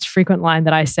most frequent line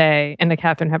that I say in a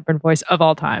Katharine Hepburn voice of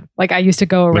all time. Like I used to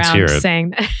go around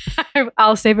saying,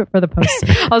 I'll save it for the post.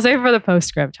 I'll save it for the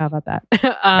postscript. How about that?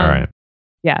 All right.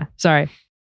 Yeah. Sorry.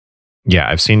 Yeah,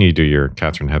 I've seen you do your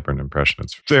Katharine Hepburn impression.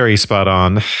 It's very spot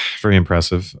on, very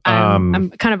impressive. I'm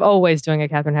kind of always doing a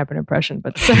Katharine Hepburn impression,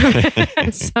 but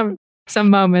some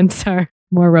moments are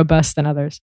more robust than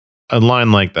others. A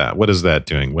line like that, what is that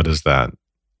doing? What is that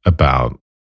about?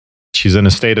 She's in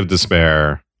a state of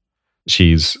despair.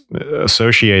 She's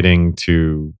associating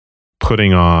to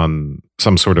putting on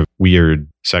some sort of weird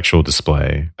sexual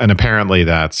display. And apparently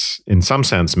that's in some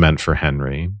sense meant for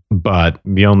Henry. But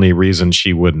the only reason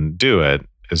she wouldn't do it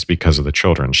is because of the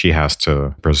children. She has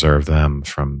to preserve them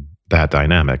from that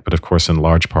dynamic. But of course, in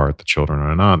large part, the children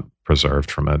are not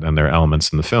preserved from it. And there are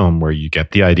elements in the film where you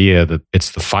get the idea that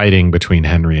it's the fighting between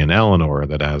Henry and Eleanor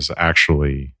that has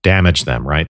actually damaged them,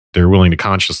 right? They're willing to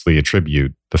consciously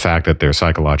attribute the fact that they're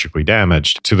psychologically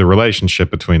damaged to the relationship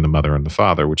between the mother and the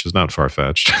father, which is not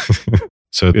far-fetched.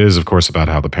 So it is, of course, about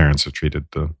how the parents have treated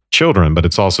the children, but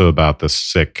it's also about the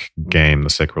sick game, the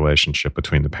sick relationship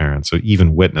between the parents. So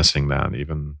even witnessing that,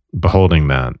 even beholding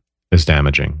that is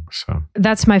damaging. So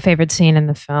that's my favorite scene in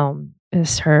the film,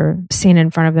 is her scene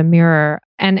in front of the mirror.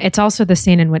 And it's also the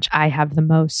scene in which I have the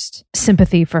most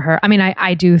sympathy for her. I mean,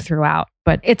 I do throughout,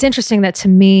 but it's interesting that to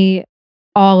me,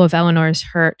 all of Eleanor's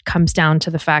hurt comes down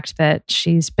to the fact that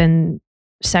she's been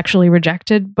sexually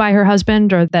rejected by her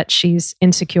husband, or that she's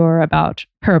insecure about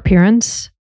her appearance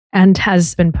and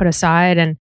has been put aside.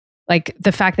 And like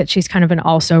the fact that she's kind of an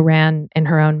also ran in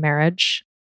her own marriage.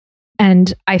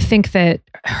 And I think that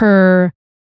her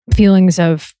feelings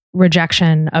of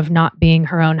rejection, of not being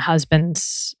her own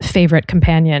husband's favorite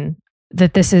companion,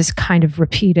 that this is kind of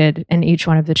repeated in each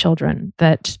one of the children,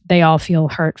 that they all feel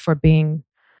hurt for being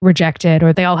rejected,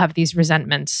 or they all have these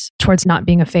resentments towards not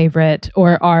being a favorite,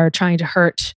 or are trying to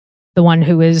hurt the one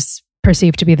who is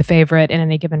perceived to be the favorite in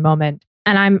any given moment.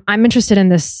 And I'm interested in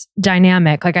this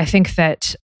dynamic. Like, I think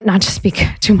that, not to speak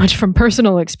too much from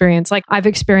personal experience, like I've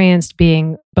experienced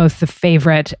being both the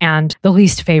favorite and the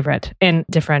least favorite in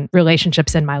different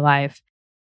relationships in my life.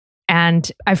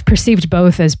 And I've perceived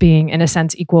both as being, in a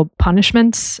sense, equal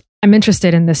punishments. I'm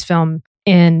interested in this film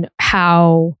in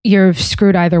how you're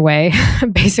screwed either way,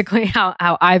 basically how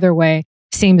either way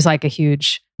seems like a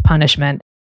huge punishment,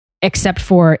 except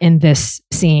for in this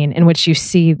scene in which you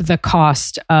see the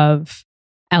cost of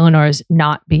Eleanor's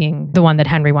not being the one that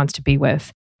Henry wants to be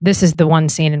with. This is the one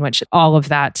scene in which all of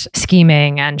that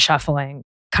scheming and shuffling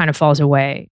kind of falls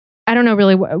away. I don't know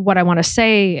really what I want to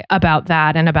say about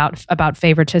that and about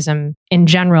favoritism in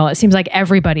general. It seems like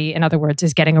everybody, in other words,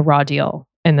 is getting a raw deal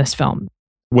in this film.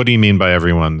 What do you mean by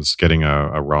everyone's getting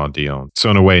a raw deal?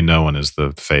 So in a way, no one is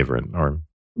the favorite, or?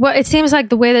 Well, it seems like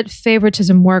the way that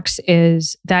favoritism works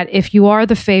is that if you are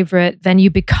the favorite, then you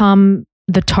become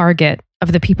the target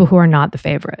of the people who are not the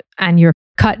favorite, and you're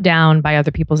cut down by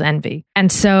other people's envy. And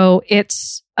so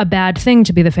it's a bad thing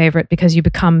to be the favorite because you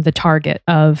become the target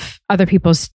of other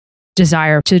people's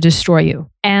desire to destroy you.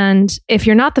 And if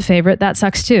you're not the favorite, that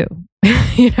sucks too.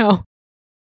 You know?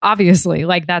 Obviously,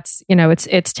 like that's, you know,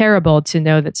 it's terrible to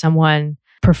know that someone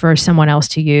prefers someone else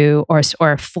to you, or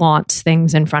flaunts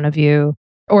things in front of you,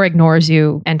 or ignores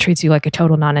you and treats you like a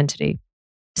total non-entity.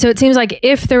 So it seems like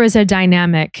if there is a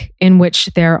dynamic in which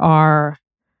there are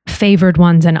favored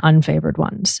ones and unfavored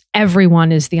ones,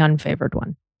 everyone is the unfavored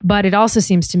one. But it also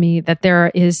seems to me that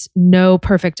there is no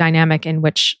perfect dynamic in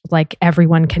which like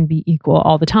everyone can be equal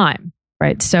all the time,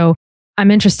 right? So I'm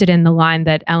interested in the line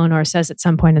that Eleanor says at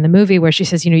some point in the movie where she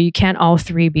says, you know, you can't all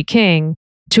three be king.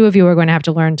 Two of you are going to have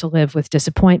to learn to live with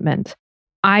disappointment.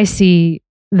 I see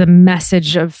the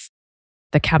message of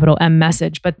the capital M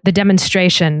message, but the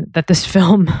demonstration that this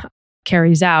film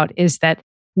carries out is that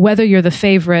whether you're the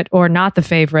favorite or not the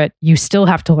favorite, you still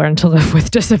have to learn to live with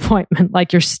disappointment.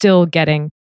 Like you're still getting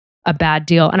a bad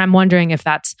deal. And I'm wondering if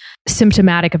that's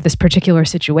symptomatic of this particular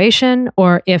situation,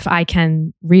 or if I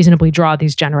can reasonably draw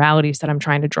these generalities that I'm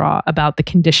trying to draw about the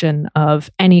condition of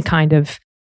any kind of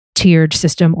tiered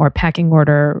system or pecking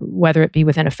order, whether it be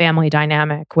within a family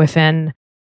dynamic, within,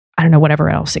 I don't know, whatever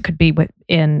else. It could be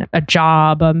within a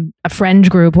job, a friend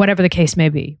group, whatever the case may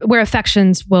be, where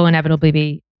affections will inevitably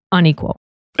be unequal.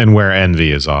 And where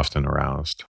envy is often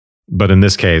aroused. But in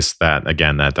this case, that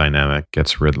dynamic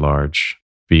gets writ large.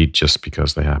 Just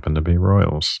because they happen to be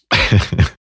royals.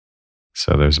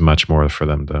 So there's much more for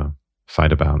them to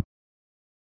fight about.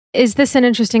 Is this an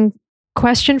interesting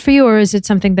question for you, or is it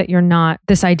something that you're not,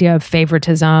 this idea of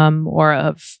favoritism or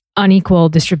of unequal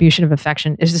distribution of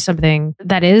affection, is this something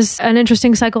that is an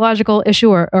interesting psychological issue,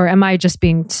 or am I just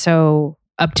being so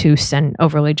obtuse and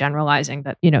overly generalizing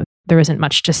that, you know, there isn't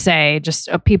much to say, just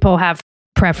people have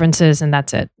preferences and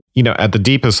that's it? You know, at the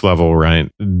deepest level,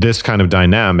 right, this kind of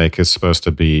dynamic is supposed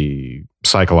to be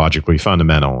psychologically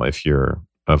fundamental if you're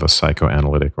of a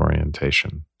psychoanalytic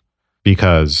orientation.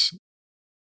 Because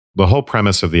the whole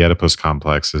premise of the Oedipus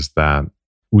complex is that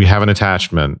we have an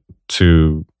attachment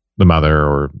to the mother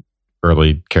or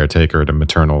early caretaker, to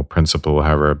maternal principle,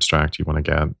 however abstract you want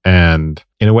to get. And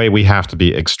in a way, we have to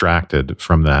be extracted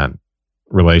from that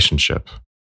relationship.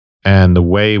 And the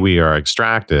way we are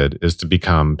extracted is to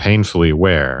become painfully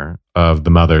aware of the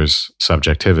mother's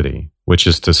subjectivity, which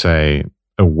is to say,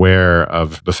 aware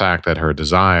of the fact that her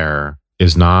desire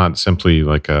is not simply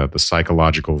like the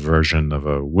psychological version of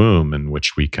a womb in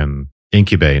which we can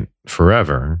incubate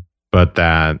forever, but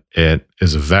that it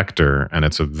is a vector, and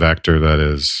it's a vector that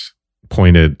is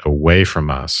pointed away from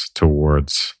us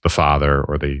towards the father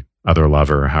or the other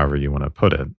lover, however you want to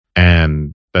put it.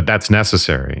 And that's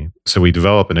necessary. So we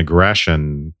develop an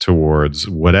aggression towards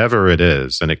whatever it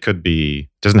is. And it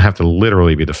doesn't have to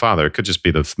literally be the father. It could just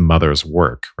be the mother's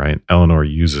work, right? Eleanor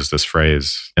uses this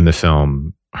phrase in the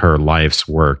film, her life's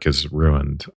work is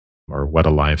ruined, or what a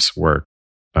life's work.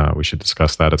 We should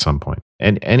discuss that at some point.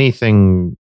 And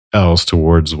anything else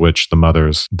towards which the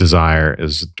mother's desire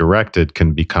is directed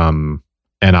can become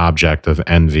an object of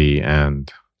envy and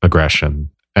aggression.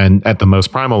 And at the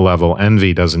most primal level,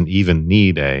 envy doesn't even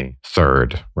need a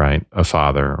third, right? A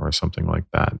father or something like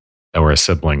that, or a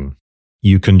sibling.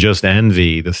 You can just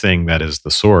envy the thing that is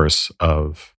the source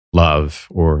of love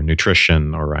or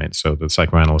nutrition, or right? So the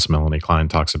psychoanalyst Melanie Klein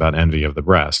talks about envy of the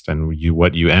breast. And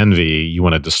what you envy, you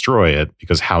want to destroy it,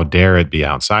 because how dare it be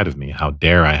outside of me? How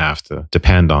dare I have to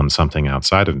depend on something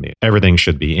outside of me? Everything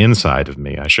should be inside of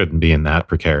me. I shouldn't be in that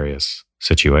precarious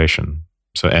situation.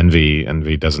 So envy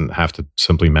doesn't have to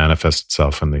simply manifest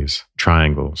itself in these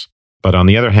triangles. But on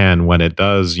the other hand, when it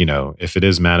does, if it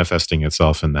is manifesting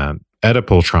itself in that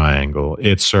Oedipal triangle,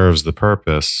 it serves the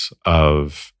purpose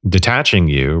of detaching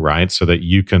you, right? So that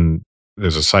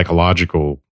there's a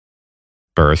psychological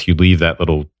birth. You leave that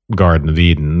little Garden of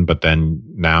Eden, but then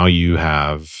now you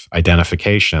have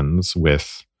identifications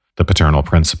with the paternal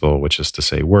principle, which is to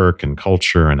say work and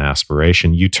culture and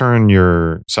aspiration. You turn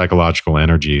your psychological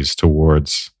energies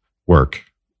towards work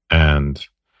and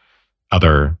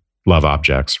other love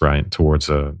objects, right?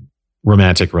 Towards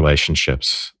romantic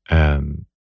relationships and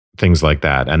things like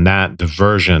that. And that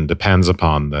diversion depends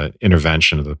upon the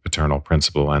intervention of the paternal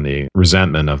principle and the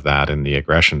resentment of that and the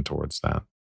aggression towards that.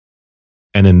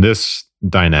 And in this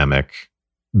dynamic,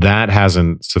 that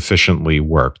hasn't sufficiently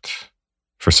worked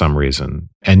for some reason.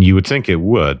 And you would think it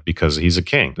would, because he's a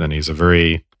king, and he's a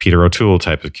very Peter O'Toole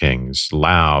type of king. He's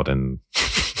loud and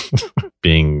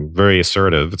being very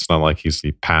assertive. It's not like he's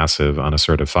the passive,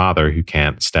 unassertive father who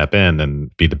can't step in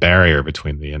and be the barrier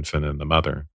between the infant and the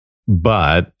mother.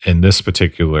 But in this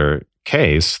particular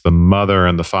case, the mother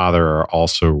and the father are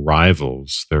also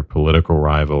rivals. They're political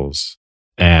rivals,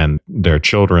 and their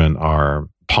children are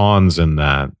pawns in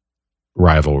that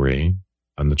rivalry.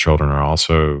 And the children are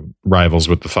also rivals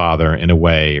with the father in a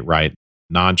way, right?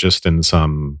 Not just in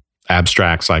some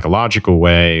abstract psychological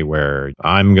way where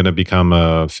I'm going to become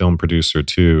a film producer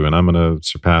too, and I'm going to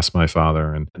surpass my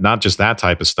father. And not just that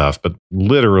type of stuff, but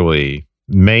literally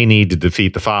may need to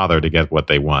defeat the father to get what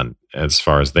they want as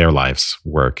far as their life's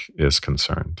work is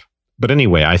concerned. But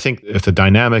anyway, I think if the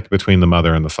dynamic between the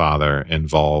mother and the father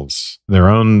involves their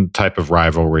own type of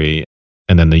rivalry,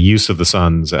 and then the use of the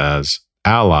sons as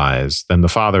allies, then the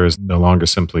father is no longer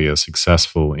simply a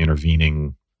successful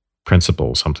intervening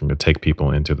principle, something to take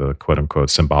people into the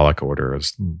quote-unquote symbolic order,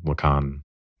 as Lacan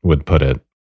would put it.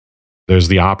 There's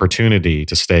the opportunity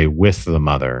to stay with the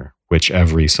mother, which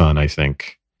every son, I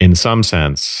think, in some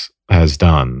sense, has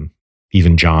done,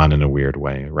 even John in a weird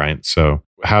way, right? So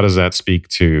how does that speak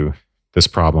to this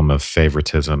problem of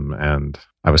favoritism? And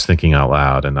I was thinking out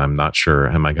loud, and I'm not sure,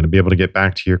 am I going to be able to get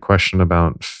back to your question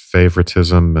about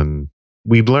favoritism? And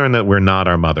we've learned that we're not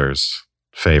our mother's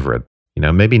favorite.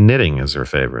 Maybe knitting is her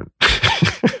favorite.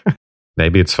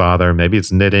 Maybe it's father, maybe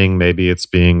it's knitting, maybe it's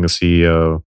being the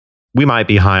CEO. We might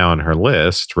be high on her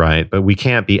list, right? But we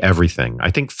can't be everything. I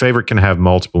think favorite can have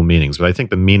multiple meanings, but I think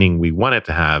the meaning we want it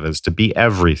to have is to be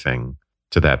everything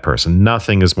to that person.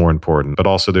 Nothing is more important, but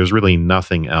also there's really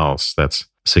nothing else that's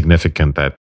significant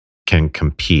that can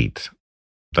compete,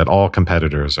 that all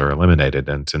competitors are eliminated.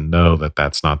 And to know that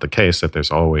that's not the case, that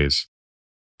there's always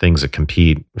things that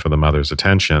compete for the mother's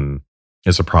attention,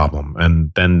 is a problem.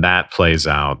 And then that plays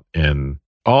out in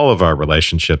all of our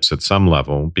relationships at some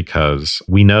level, because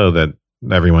we know that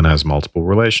everyone has multiple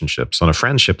relationships. On a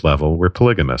friendship level, we're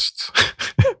polygamists.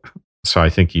 So I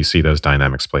think you see those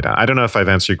dynamics played out. I don't know if I've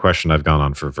answered your question. I've gone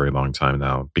on for a very long time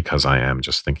now because I am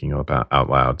just thinking about out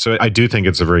loud. So I do think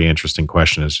it's a very interesting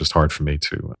question. It's just hard for me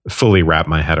to fully wrap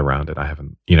my head around it. I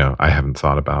haven't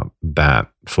thought about that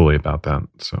fully about that.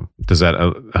 So does that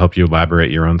help you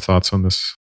elaborate your own thoughts on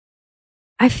this?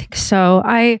 I think so.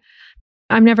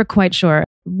 I'm never quite sure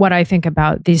what I think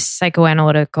about these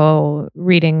psychoanalytical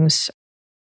readings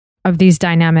of these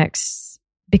dynamics,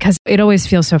 because it always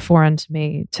feels so foreign to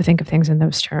me to think of things in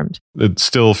those terms. It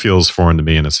still feels foreign to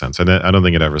me in a sense. I don't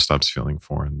think it ever stops feeling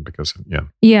foreign because, yeah.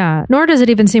 Yeah. Nor does it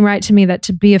even seem right to me that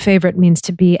to be a favorite means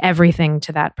to be everything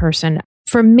to that person.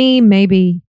 For me,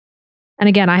 maybe, and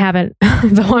again, I haven't,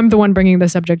 though I'm the one bringing the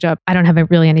subject up, I don't have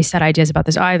really any set ideas about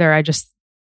this either. I just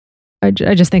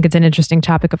think it's an interesting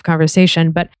topic of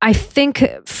conversation. But I think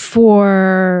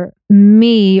for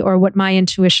me, or what my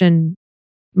intuition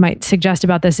might suggest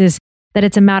about this, is that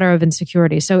it's a matter of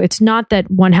insecurity. So it's not that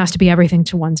one has to be everything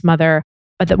to one's mother,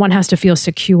 but that one has to feel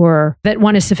secure, that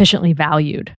one is sufficiently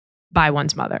valued by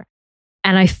one's mother.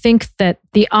 And I think that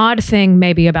the odd thing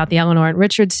maybe about the Eleanor and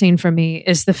Richard scene for me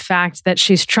is the fact that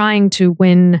she's trying to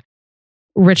win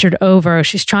Richard over.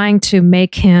 She's trying to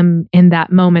make him in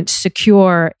that moment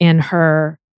secure in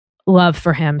her love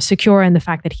for him, secure in the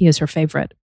fact that he is her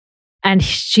favorite. And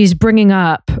she's bringing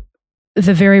up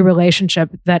the very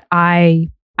relationship that I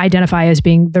identify as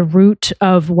being the root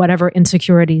of whatever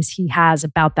insecurities he has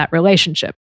about that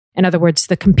relationship. In other words,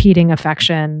 the competing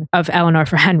affection of Eleanor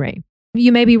for Henry.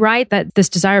 You may be right that this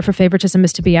desire for favoritism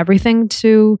is to be everything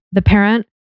to the parent,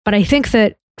 but I think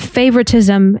that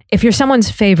favoritism, if you're someone's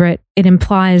favorite, it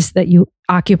implies that you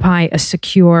occupy a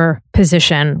secure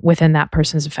position within that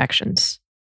person's affections,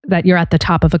 that you're at the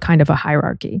top of a kind of a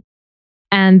hierarchy.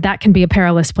 And that can be a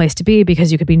perilous place to be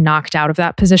because you could be knocked out of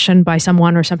that position by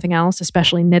someone or something else,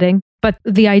 especially knitting. But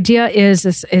the idea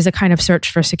is a kind of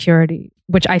search for security,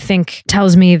 which I think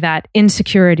tells me that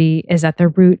insecurity is at the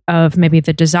root of maybe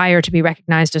the desire to be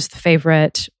recognized as the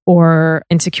favorite, or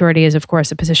insecurity is, of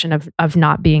course, a position of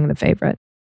not being the favorite.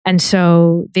 And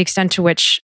so the extent to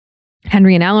which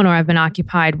Henry and Eleanor have been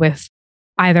occupied with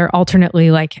either alternately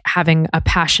like having a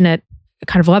passionate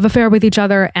kind of love affair with each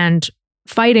other and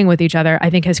fighting with each other,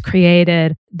 I think has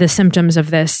created the symptoms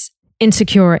of this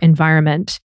insecure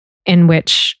environment in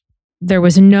which there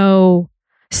was no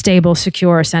stable,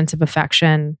 secure sense of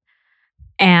affection.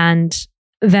 And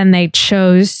then they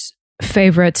chose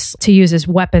favorites to use as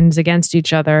weapons against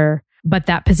each other. But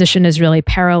that position is really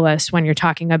perilous when you're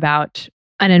talking about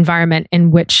an environment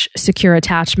in which secure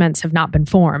attachments have not been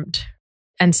formed.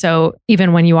 And so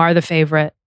even when you are the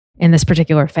favorite in this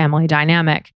particular family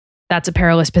dynamic, that's a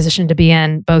perilous position to be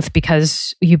in, both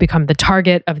because you become the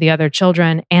target of the other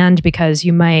children and because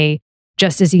you may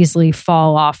just as easily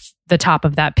fall off the top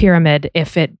of that pyramid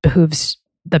if it behooves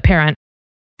the parent.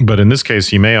 But in this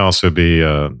case, you may also be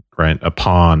a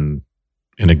pawn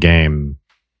in a game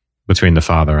between the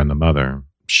father and the mother.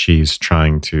 She's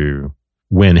trying to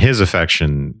win his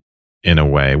affection in a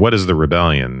way. What is the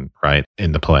rebellion, right?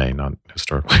 In the play, not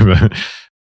historically, but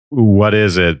what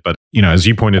is it? But, as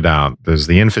you pointed out, there's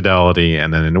the infidelity.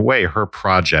 And then in a way, her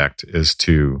project is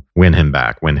to win him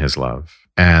back, win his love.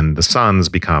 And the sons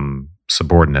become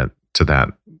subordinate to that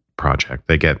project.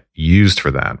 They get used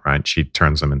for that, right? She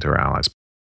turns them into her allies.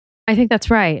 I think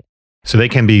that's right. So they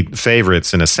can be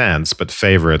favorites in a sense, but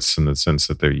favorites in the sense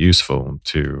that they're useful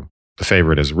to. The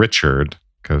favorite is Richard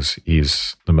because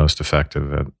he's the most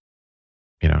effective at,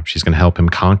 she's going to help him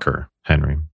conquer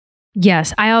Henry.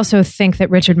 Yes, I also think that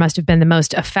Richard must have been the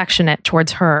most affectionate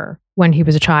towards her when he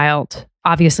was a child.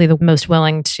 Obviously, the most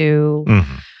willing to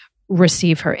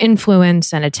receive her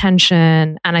influence and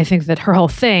attention. And I think that her whole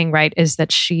thing, right, is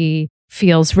that she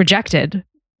feels rejected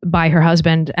by her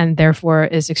husband and therefore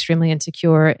is extremely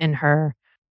insecure in her.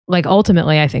 Like,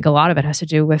 ultimately, I think a lot of it has to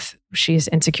do with she's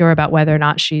insecure about whether or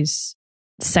not she's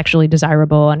sexually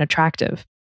desirable and attractive.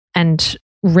 And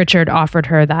Richard offered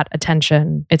her that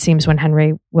attention, it seems, when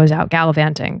Henry was out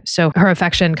gallivanting. So her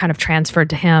affection kind of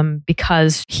transferred to him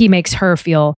because he makes her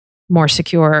feel more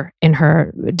secure in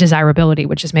her desirability,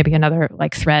 which is maybe another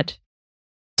thread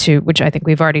to, which I think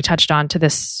we've already touched on, to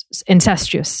this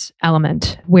incestuous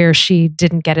element where she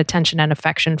didn't get attention and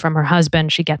affection from her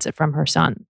husband. She gets it from her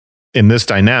son. In this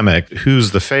dynamic, who's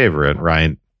the favorite,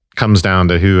 right? Comes down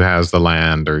to who has the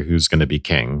land or who's going to be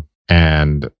king.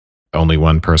 And only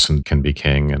one person can be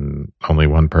king and only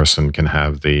one person can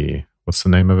have what's the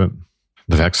name of it?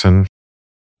 The vexen.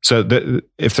 So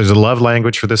if there's a love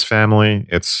language for this family,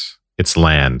 it's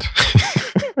land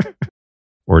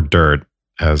or dirt,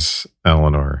 as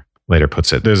Eleanor later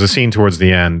puts it. There's a scene towards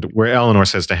the end where Eleanor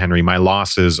says to Henry, "My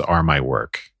losses are my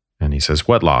work." And he says,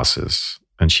 "What losses?"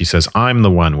 And she says, "I'm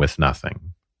the one with nothing."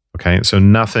 Okay. So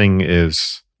nothing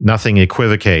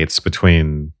equivocates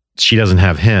between she doesn't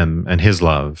have him and his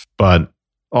love, but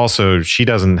also she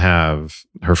doesn't have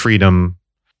her freedom.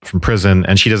 from prison,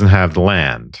 and she doesn't have the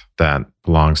land that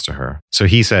belongs to her. So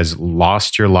he says,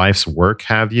 lost your life's work,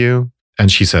 have you?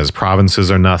 And she says, provinces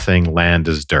are nothing, land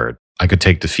is dirt. I could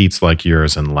take defeats like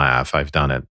yours and laugh. I've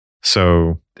done it.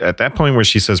 So at that point where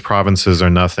she says provinces are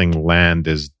nothing, land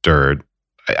is dirt,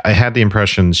 I had the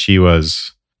impression she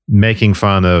was making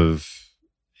fun of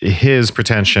his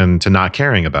pretension to not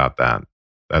caring about that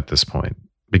at this point,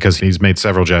 because he's made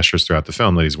several gestures throughout the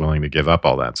film that he's willing to give up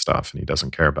all that stuff and he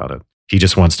doesn't care about it. He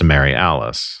just wants to marry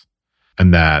Alice,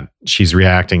 and that she's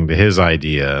reacting to his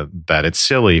idea that it's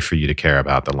silly for you to care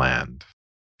about the land.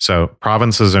 So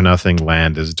provinces are nothing,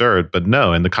 land is dirt. But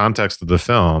no, in the context of the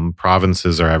film,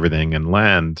 provinces are everything and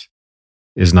land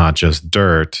is not just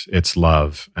dirt, it's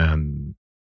love. And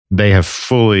they have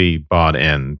fully bought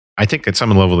in. I think at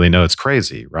some level they know it's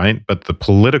crazy, right? But the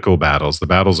political battles, the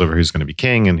battles over who's going to be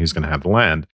king and who's going to have the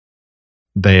land,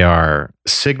 they are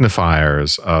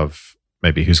signifiers of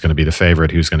maybe who's going to be the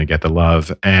favorite, who's going to get the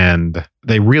love. And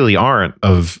they really aren't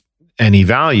of any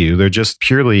value. They're just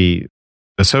purely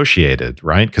associated,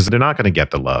 right? Because they're not going to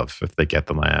get the love if they get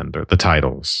the land or the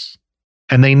titles.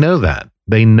 And they know that.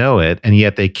 They know it, and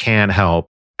yet they can't help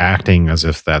acting as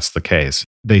if that's the case.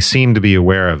 They seem to be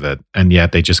aware of it, and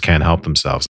yet they just can't help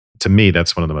themselves. To me,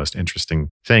 that's one of the most interesting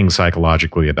things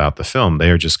psychologically about the film. They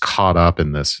are just caught up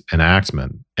in this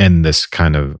enactment and this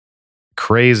kind of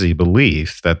crazy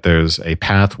belief that there's a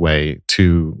pathway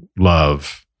to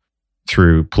love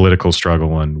through political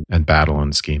struggle and battle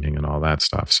and scheming and all that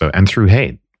stuff. So, and through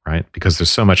hate, right? Because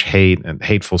there's so much hate and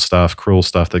hateful stuff, cruel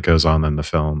stuff that goes on in the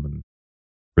film, and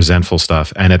resentful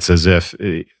stuff. And it's as if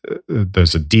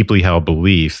there's a deeply held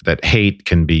belief that hate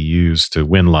can be used to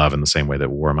win love in the same way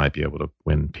that war might be able to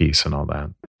win peace and all that.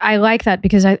 I like that,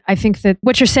 because I think that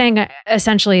what you're saying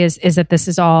essentially is that this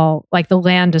is all like the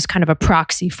land is kind of a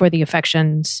proxy for the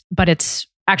affections, but it's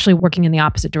actually working in the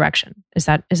opposite direction. Is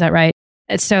that right?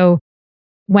 It's so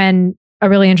when a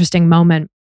really interesting moment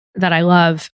that I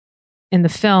love in the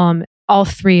film, all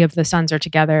three of the sons are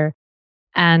together,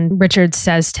 and Richard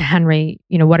says to Henry,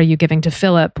 what are you giving to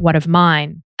Philip? What of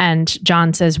mine? And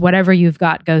John says, whatever you've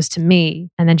got goes to me.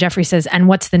 And then Geoffrey says, and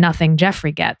what's the nothing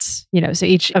Geoffrey gets? So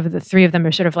each of the three of them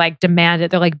are sort of like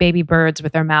demanded. They're like baby birds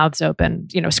with their mouths open,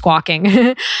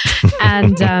 squawking.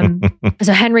 And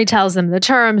so Henry tells them the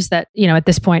terms that, at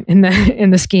this point in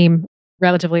the scheme,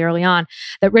 relatively early on,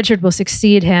 that Richard will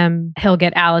succeed him. He'll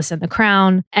get Alice and the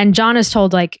crown. And John is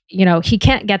told, he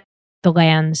can't get the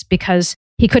lands because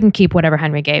he couldn't keep whatever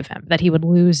Henry gave him, that he would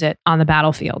lose it on the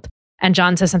battlefield. And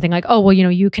John says something like, oh, well,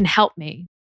 you can help me.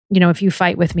 If you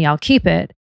fight with me, I'll keep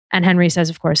it. And Henry says,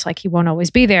 of course, he won't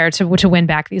always be there to win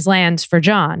back these lands for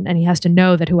John. And he has to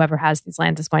know that whoever has these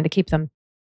lands is going to keep them.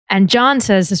 And John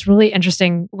says this really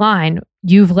interesting line,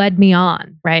 you've led me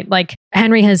on, right? Like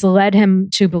Henry has led him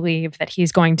to believe that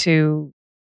he's going to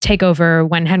take over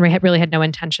when Henry really had no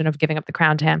intention of giving up the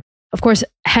crown to him. Of course,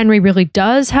 Henry really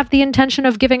does have the intention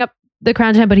of giving up the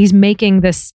crown to him, but he's making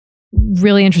this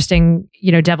really interesting,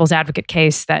 devil's advocate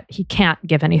case that he can't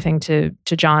give anything to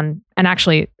John. And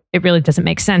actually, it really doesn't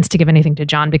make sense to give anything to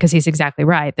John, because he's exactly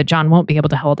right, that John won't be able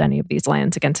to hold any of these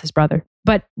lands against his brother.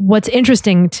 But what's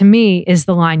interesting to me is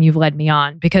the line, you've led me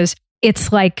on, because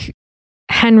it's like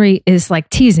Henry is like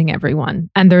teasing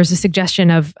everyone. And there's a suggestion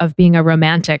of being a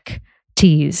romantic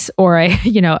tease or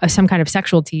some kind of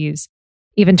sexual tease,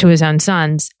 even to his own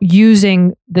sons,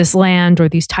 using this land or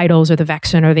these titles or the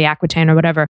Vexin or the Aquitaine or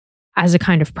whatever as a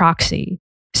kind of proxy,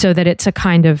 so that it's a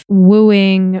kind of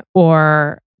wooing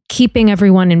or keeping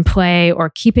everyone in play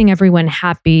or keeping everyone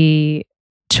happy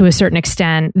to a certain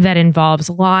extent that involves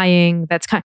lying. That's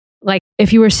kind of like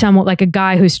if you were someone like a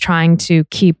guy who's trying to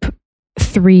keep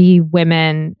three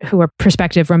women who are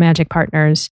prospective romantic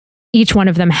partners, each one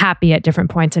of them happy at different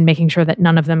points, and making sure that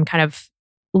none of them kind of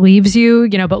leaves you,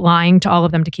 but lying to all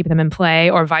of them to keep them in play,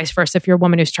 or vice versa if you're a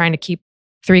woman who's trying to keep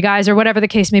three guys or whatever the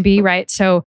case may be, right?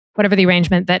 So whatever the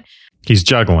arrangement that he's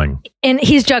juggling. And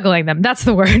he's juggling them. That's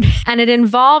the word. And it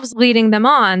involves leading them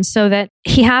on so that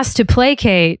he has to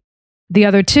placate the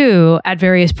other two at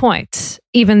various points,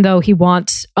 even though he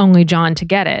wants only John to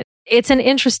get it. It's an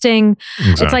interesting,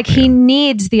 it's like he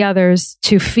needs the others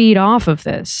to feed off of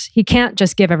this. He can't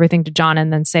just give everything to John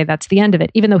and then say that's the end of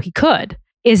it, even though he could.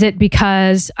 Is it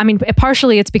because,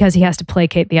 partially it's because he has to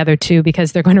placate the other two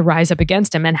because they're going to rise up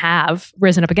against him and have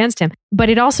risen up against him. But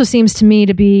it also seems to me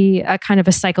to be a kind of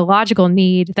a psychological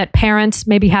need that parents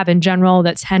maybe have in general,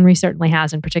 that Henry certainly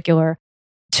has in particular,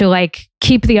 to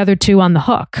keep the other two on the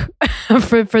hook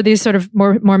for these sort of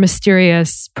more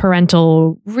mysterious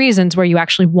parental reasons where you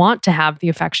actually want to have the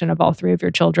affection of all three of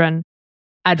your children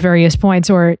at various points.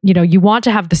 Or, you want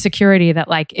to have the security that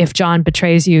if John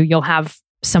betrays you, you'll have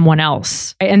someone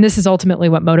else. And this is ultimately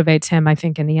what motivates him, I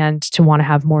think, in the end, to want to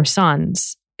have more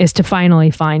sons, is to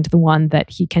finally find the one that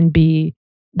he can be,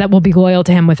 that will be loyal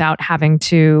to him without having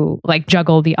to like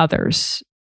juggle the others.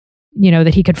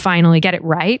 That he could finally get it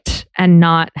right and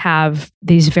not have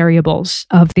these variables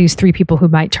of these three people who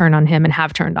might turn on him and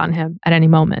have turned on him at any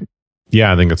moment.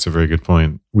 Yeah, I think that's a very good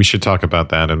point. We should talk about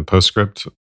that in postscript.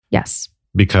 Yes.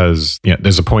 Because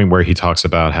there's a point where he talks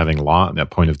about having lost, that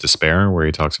point of despair where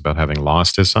he talks about having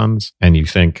lost his sons. And you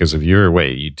think as a viewer,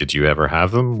 wait, did you ever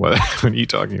have them? What are you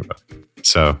talking about?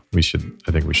 So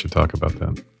I think we should talk about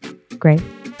that. Great.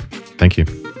 Thank you.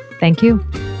 Thank you.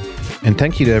 And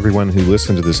thank you to everyone who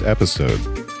listened to this episode.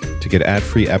 To get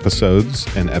ad-free episodes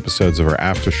and episodes of our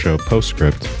after show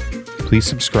postscript, please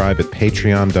subscribe at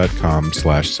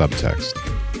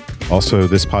patreon.com/subtext. Also,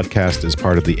 this podcast is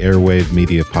part of the Airwave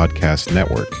Media Podcast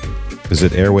Network.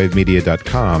 Visit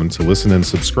airwavemedia.com to listen and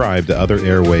subscribe to other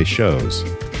Airwave shows,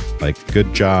 like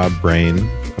Good Job, Brain,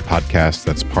 a podcast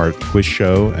that's part quiz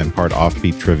show and part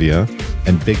offbeat trivia,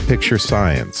 and Big Picture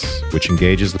Science, which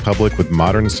engages the public with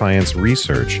modern science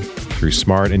research through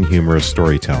smart and humorous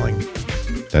storytelling.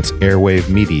 That's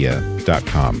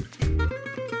airwavemedia.com.